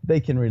that they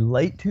can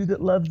relate to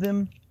that love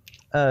them.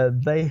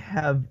 They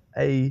have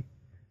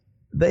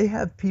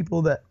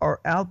people that are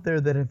out there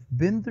that have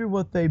been through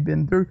what they've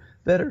been through,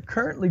 that are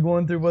currently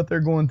going through what they're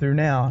going through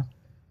now,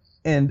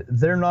 and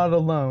they're not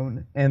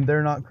alone and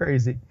they're not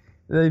crazy.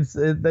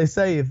 They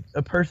say if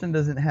a person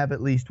doesn't have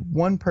at least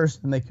one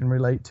person they can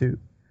relate to,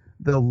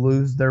 they'll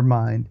lose their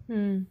mind.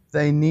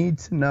 They need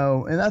to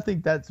know, and I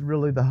think that's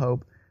really the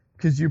hope,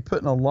 because you're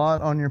putting a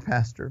lot on your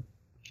pastor.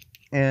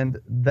 And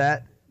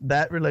that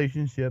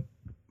relationship,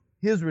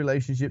 his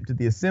relationship to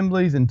the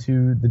assemblies and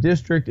to the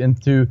district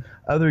and to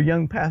other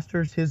young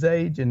pastors his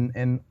age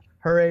and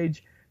her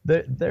age,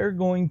 they're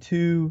going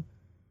to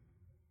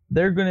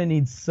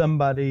need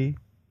somebody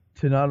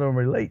to not only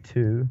relate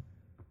to,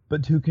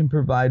 but who can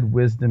provide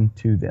wisdom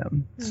to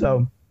them.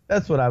 So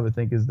that's what I would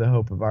think is the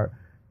hope of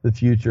the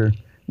future.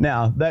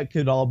 Now, that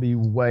could all be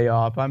way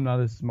off. I'm not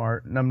as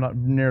smart, and I'm not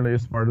nearly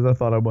as smart as I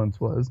thought I once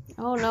was.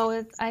 Oh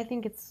no, I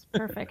think it's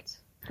perfect.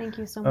 Thank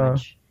you so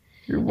much.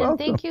 You're welcome. And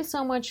thank you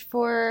so much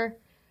for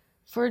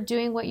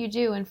doing what you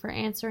do and for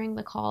answering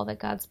the call that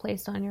God's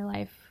placed on your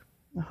life.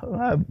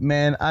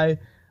 Man,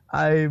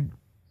 I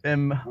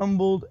am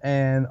humbled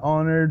and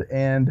honored,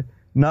 and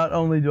not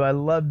only do I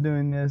love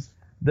doing this,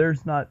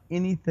 there's not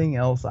anything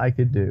else I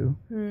could do.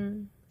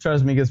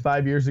 Trust me, because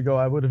 5 years ago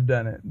I would have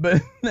done it,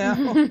 but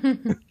now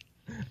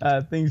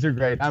things are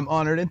great. I'm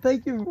honored, and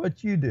thank you for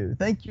what you do.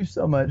 Thank you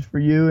so much for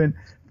you, and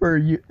for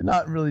you,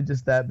 not really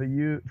just that, but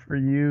for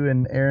you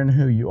and Aaron,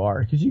 who you are,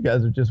 because you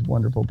guys are just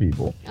wonderful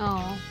people.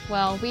 Oh,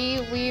 well,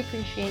 we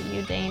appreciate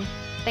you, Dane.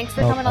 Thanks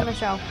for coming on the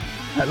show.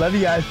 I love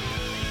you guys.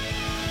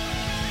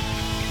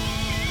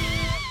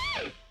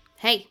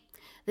 Hey,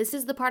 this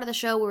is the part of the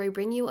show where we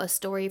bring you a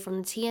story from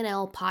the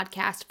TNL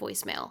podcast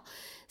voicemail.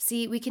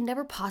 See, we can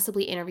never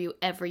possibly interview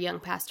every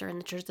young pastor in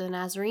the Church of the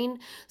Nazarene,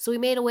 so we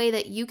made a way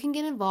that you can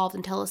get involved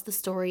and tell us the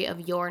story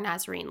of your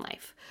Nazarene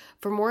life.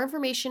 For more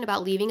information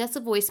about leaving us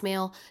a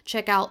voicemail,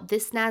 check out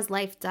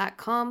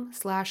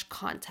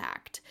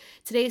thisnazlife.com/contact.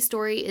 Today's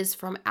story is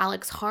from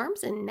Alex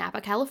Harms in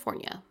Napa,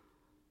 California.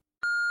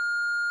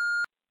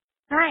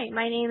 Hi,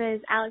 my name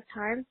is Alex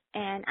Harms,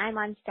 and I'm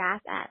on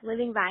staff at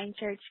Living Vine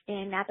Church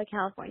in Napa,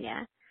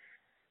 California.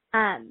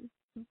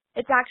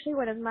 It's actually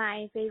one of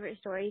my favorite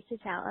stories to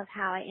tell of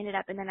how I ended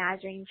up in the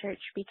Nazarene Church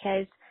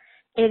because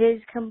it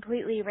is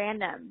completely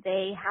random.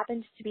 They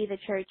happened to be the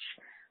church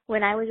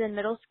when I was in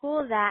middle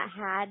school that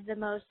had the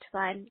most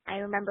fun. I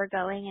remember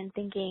going and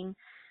thinking,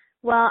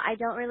 well, I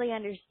don't really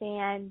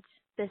understand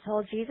this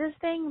whole Jesus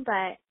thing,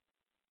 but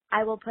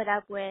I will put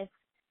up with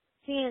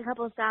singing a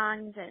couple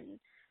songs and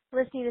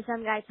listening to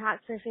some guy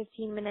talk for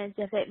 15 minutes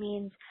if it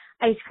means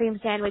ice cream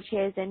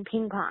sandwiches and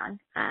ping pong.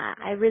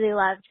 I really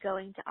loved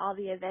going to all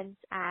the events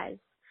as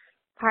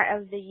part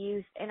of the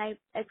youth, and I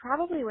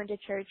probably went to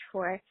church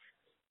for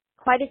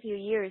quite a few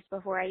years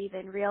before I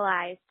even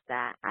realized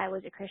that I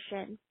was a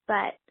Christian.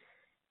 But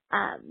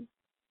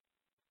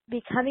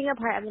becoming a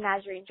part of the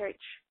Nazarene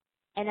Church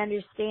and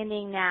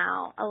understanding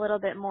now a little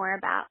bit more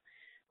about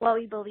what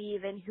we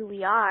believe and who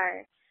we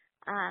are,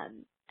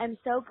 I'm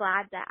so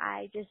glad that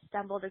I just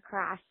stumbled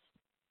across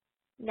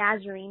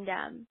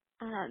Nazarene-dom.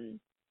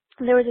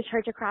 There was a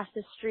church across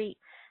the street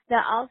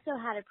that also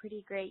had a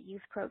pretty great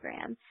youth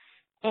program,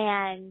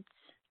 and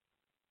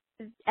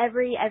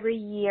every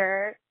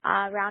year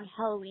around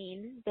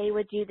Halloween they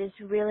would do this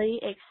really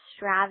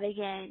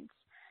extravagant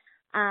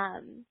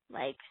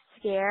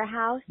scare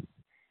house,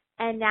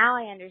 and now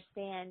I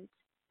understand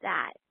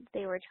that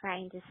they were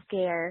trying to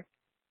scare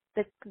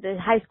the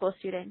high school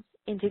students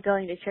into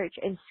going to church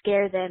and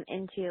scare them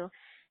into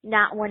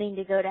not wanting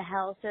to go to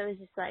hell. So it was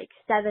just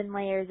 7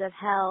 layers of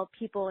hell,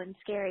 people in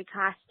scary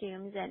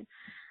costumes. And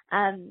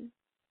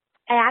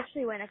I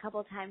actually went a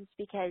couple times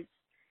because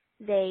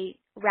they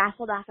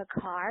raffled off a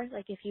car.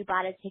 If you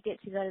bought a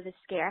ticket to go to the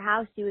scare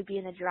house, you would be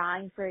in the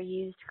drawing for a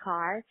used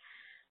car.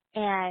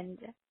 And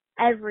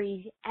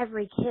every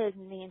kid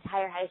in the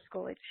entire high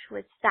school, which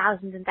was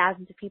thousands and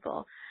thousands of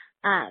people,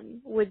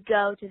 would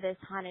go to this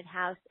haunted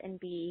house and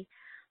be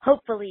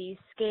hopefully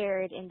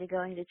scared into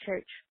going to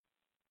church.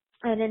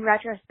 And in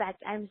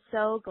retrospect, I'm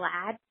so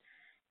glad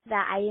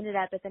that I ended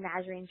up at the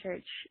Nazarene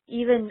Church,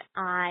 even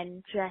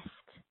on just,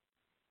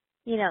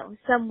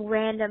 some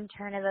random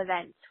turn of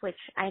events, which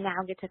I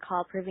now get to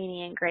call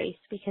Prevenient Grace,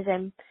 because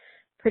I'm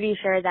pretty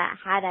sure that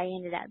had I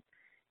ended up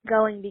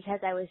going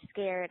because I was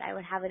scared, I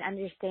would have an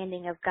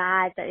understanding of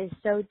God that is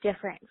so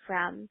different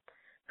from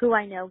who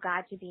I know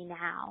God to be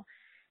now.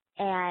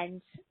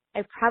 And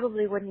I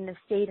probably wouldn't have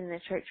stayed in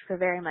the church for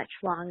very much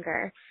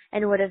longer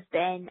and would have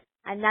been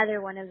another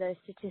one of those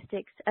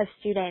statistics of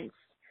students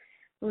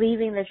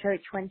leaving the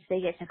church once they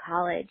get to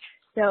college.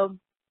 So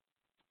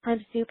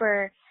I'm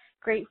super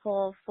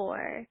grateful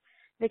for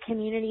the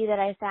community that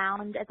I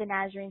found at the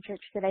Nazarene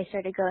Church that I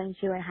started going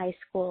to in high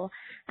school,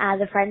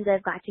 the friends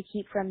I've got to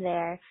keep from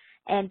there,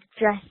 and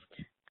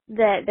just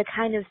the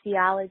kind of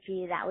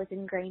theology that was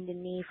ingrained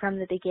in me from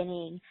the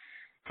beginning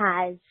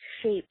has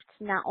shaped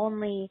not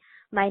only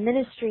my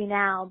ministry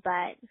now,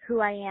 but who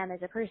I am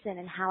as a person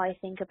and how I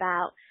think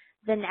about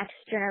the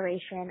next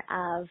generation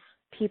of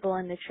people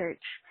in the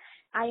church.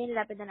 I ended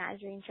up in the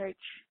Nazarene Church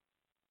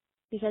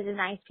because of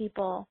nice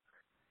people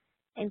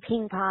and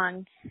ping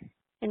pong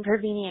and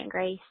Prevenient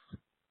Grace.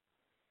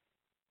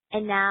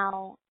 And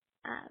now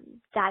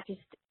that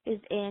just is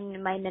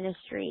in my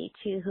ministry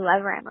to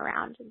whoever I'm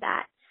around,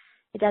 that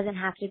it doesn't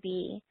have to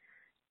be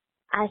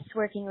us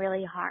working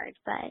really hard,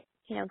 but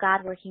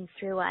God working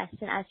through us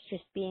and us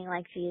just being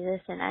like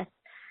Jesus and us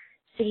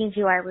sticking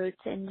to our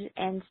roots and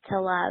to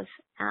love.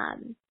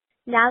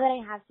 Now that I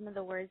have some of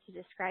the words to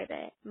describe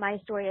it, my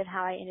story of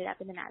how I ended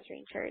up in the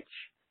Nazarene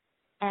Church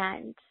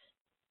and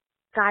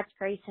God's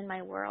grace in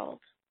my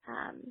world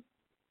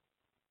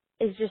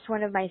is just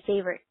one of my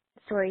favorite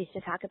stories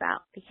to talk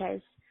about,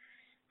 because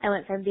I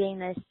went from being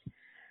this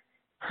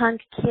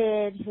punk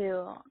kid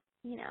who,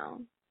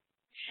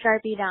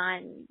 Sharpied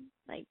on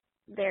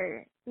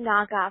their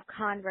knockoff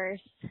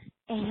Converse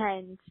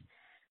and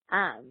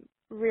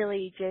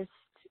really just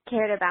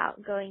cared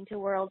about going to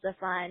Worlds of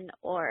Fun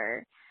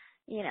or,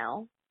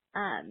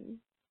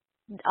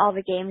 all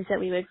the games that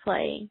we would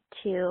play,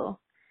 to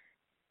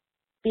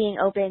being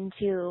open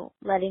to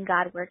letting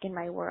God work in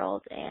my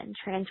world and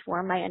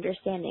transform my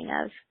understanding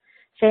of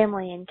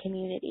family and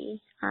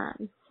community.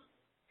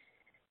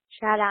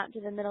 Shout out to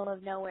the middle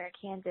of nowhere,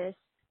 Kansas,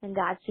 and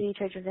Dodge City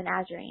Church of the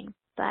Nazarene.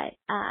 But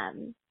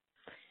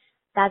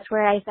that's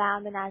where I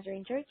found the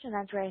Nazarene Church, and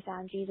that's where I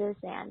found Jesus,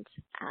 and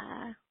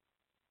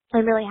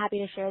I'm really happy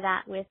to share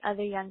that with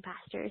other young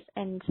pastors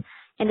and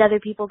other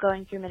people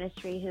going through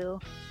ministry who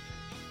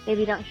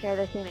maybe don't share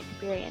the same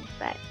experience.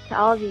 But to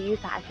all of you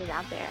youth pastors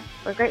out there,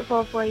 we're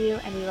grateful for you,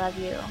 and we love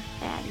you,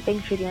 and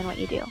thanks for doing what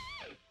you do.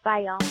 Bye,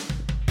 y'all.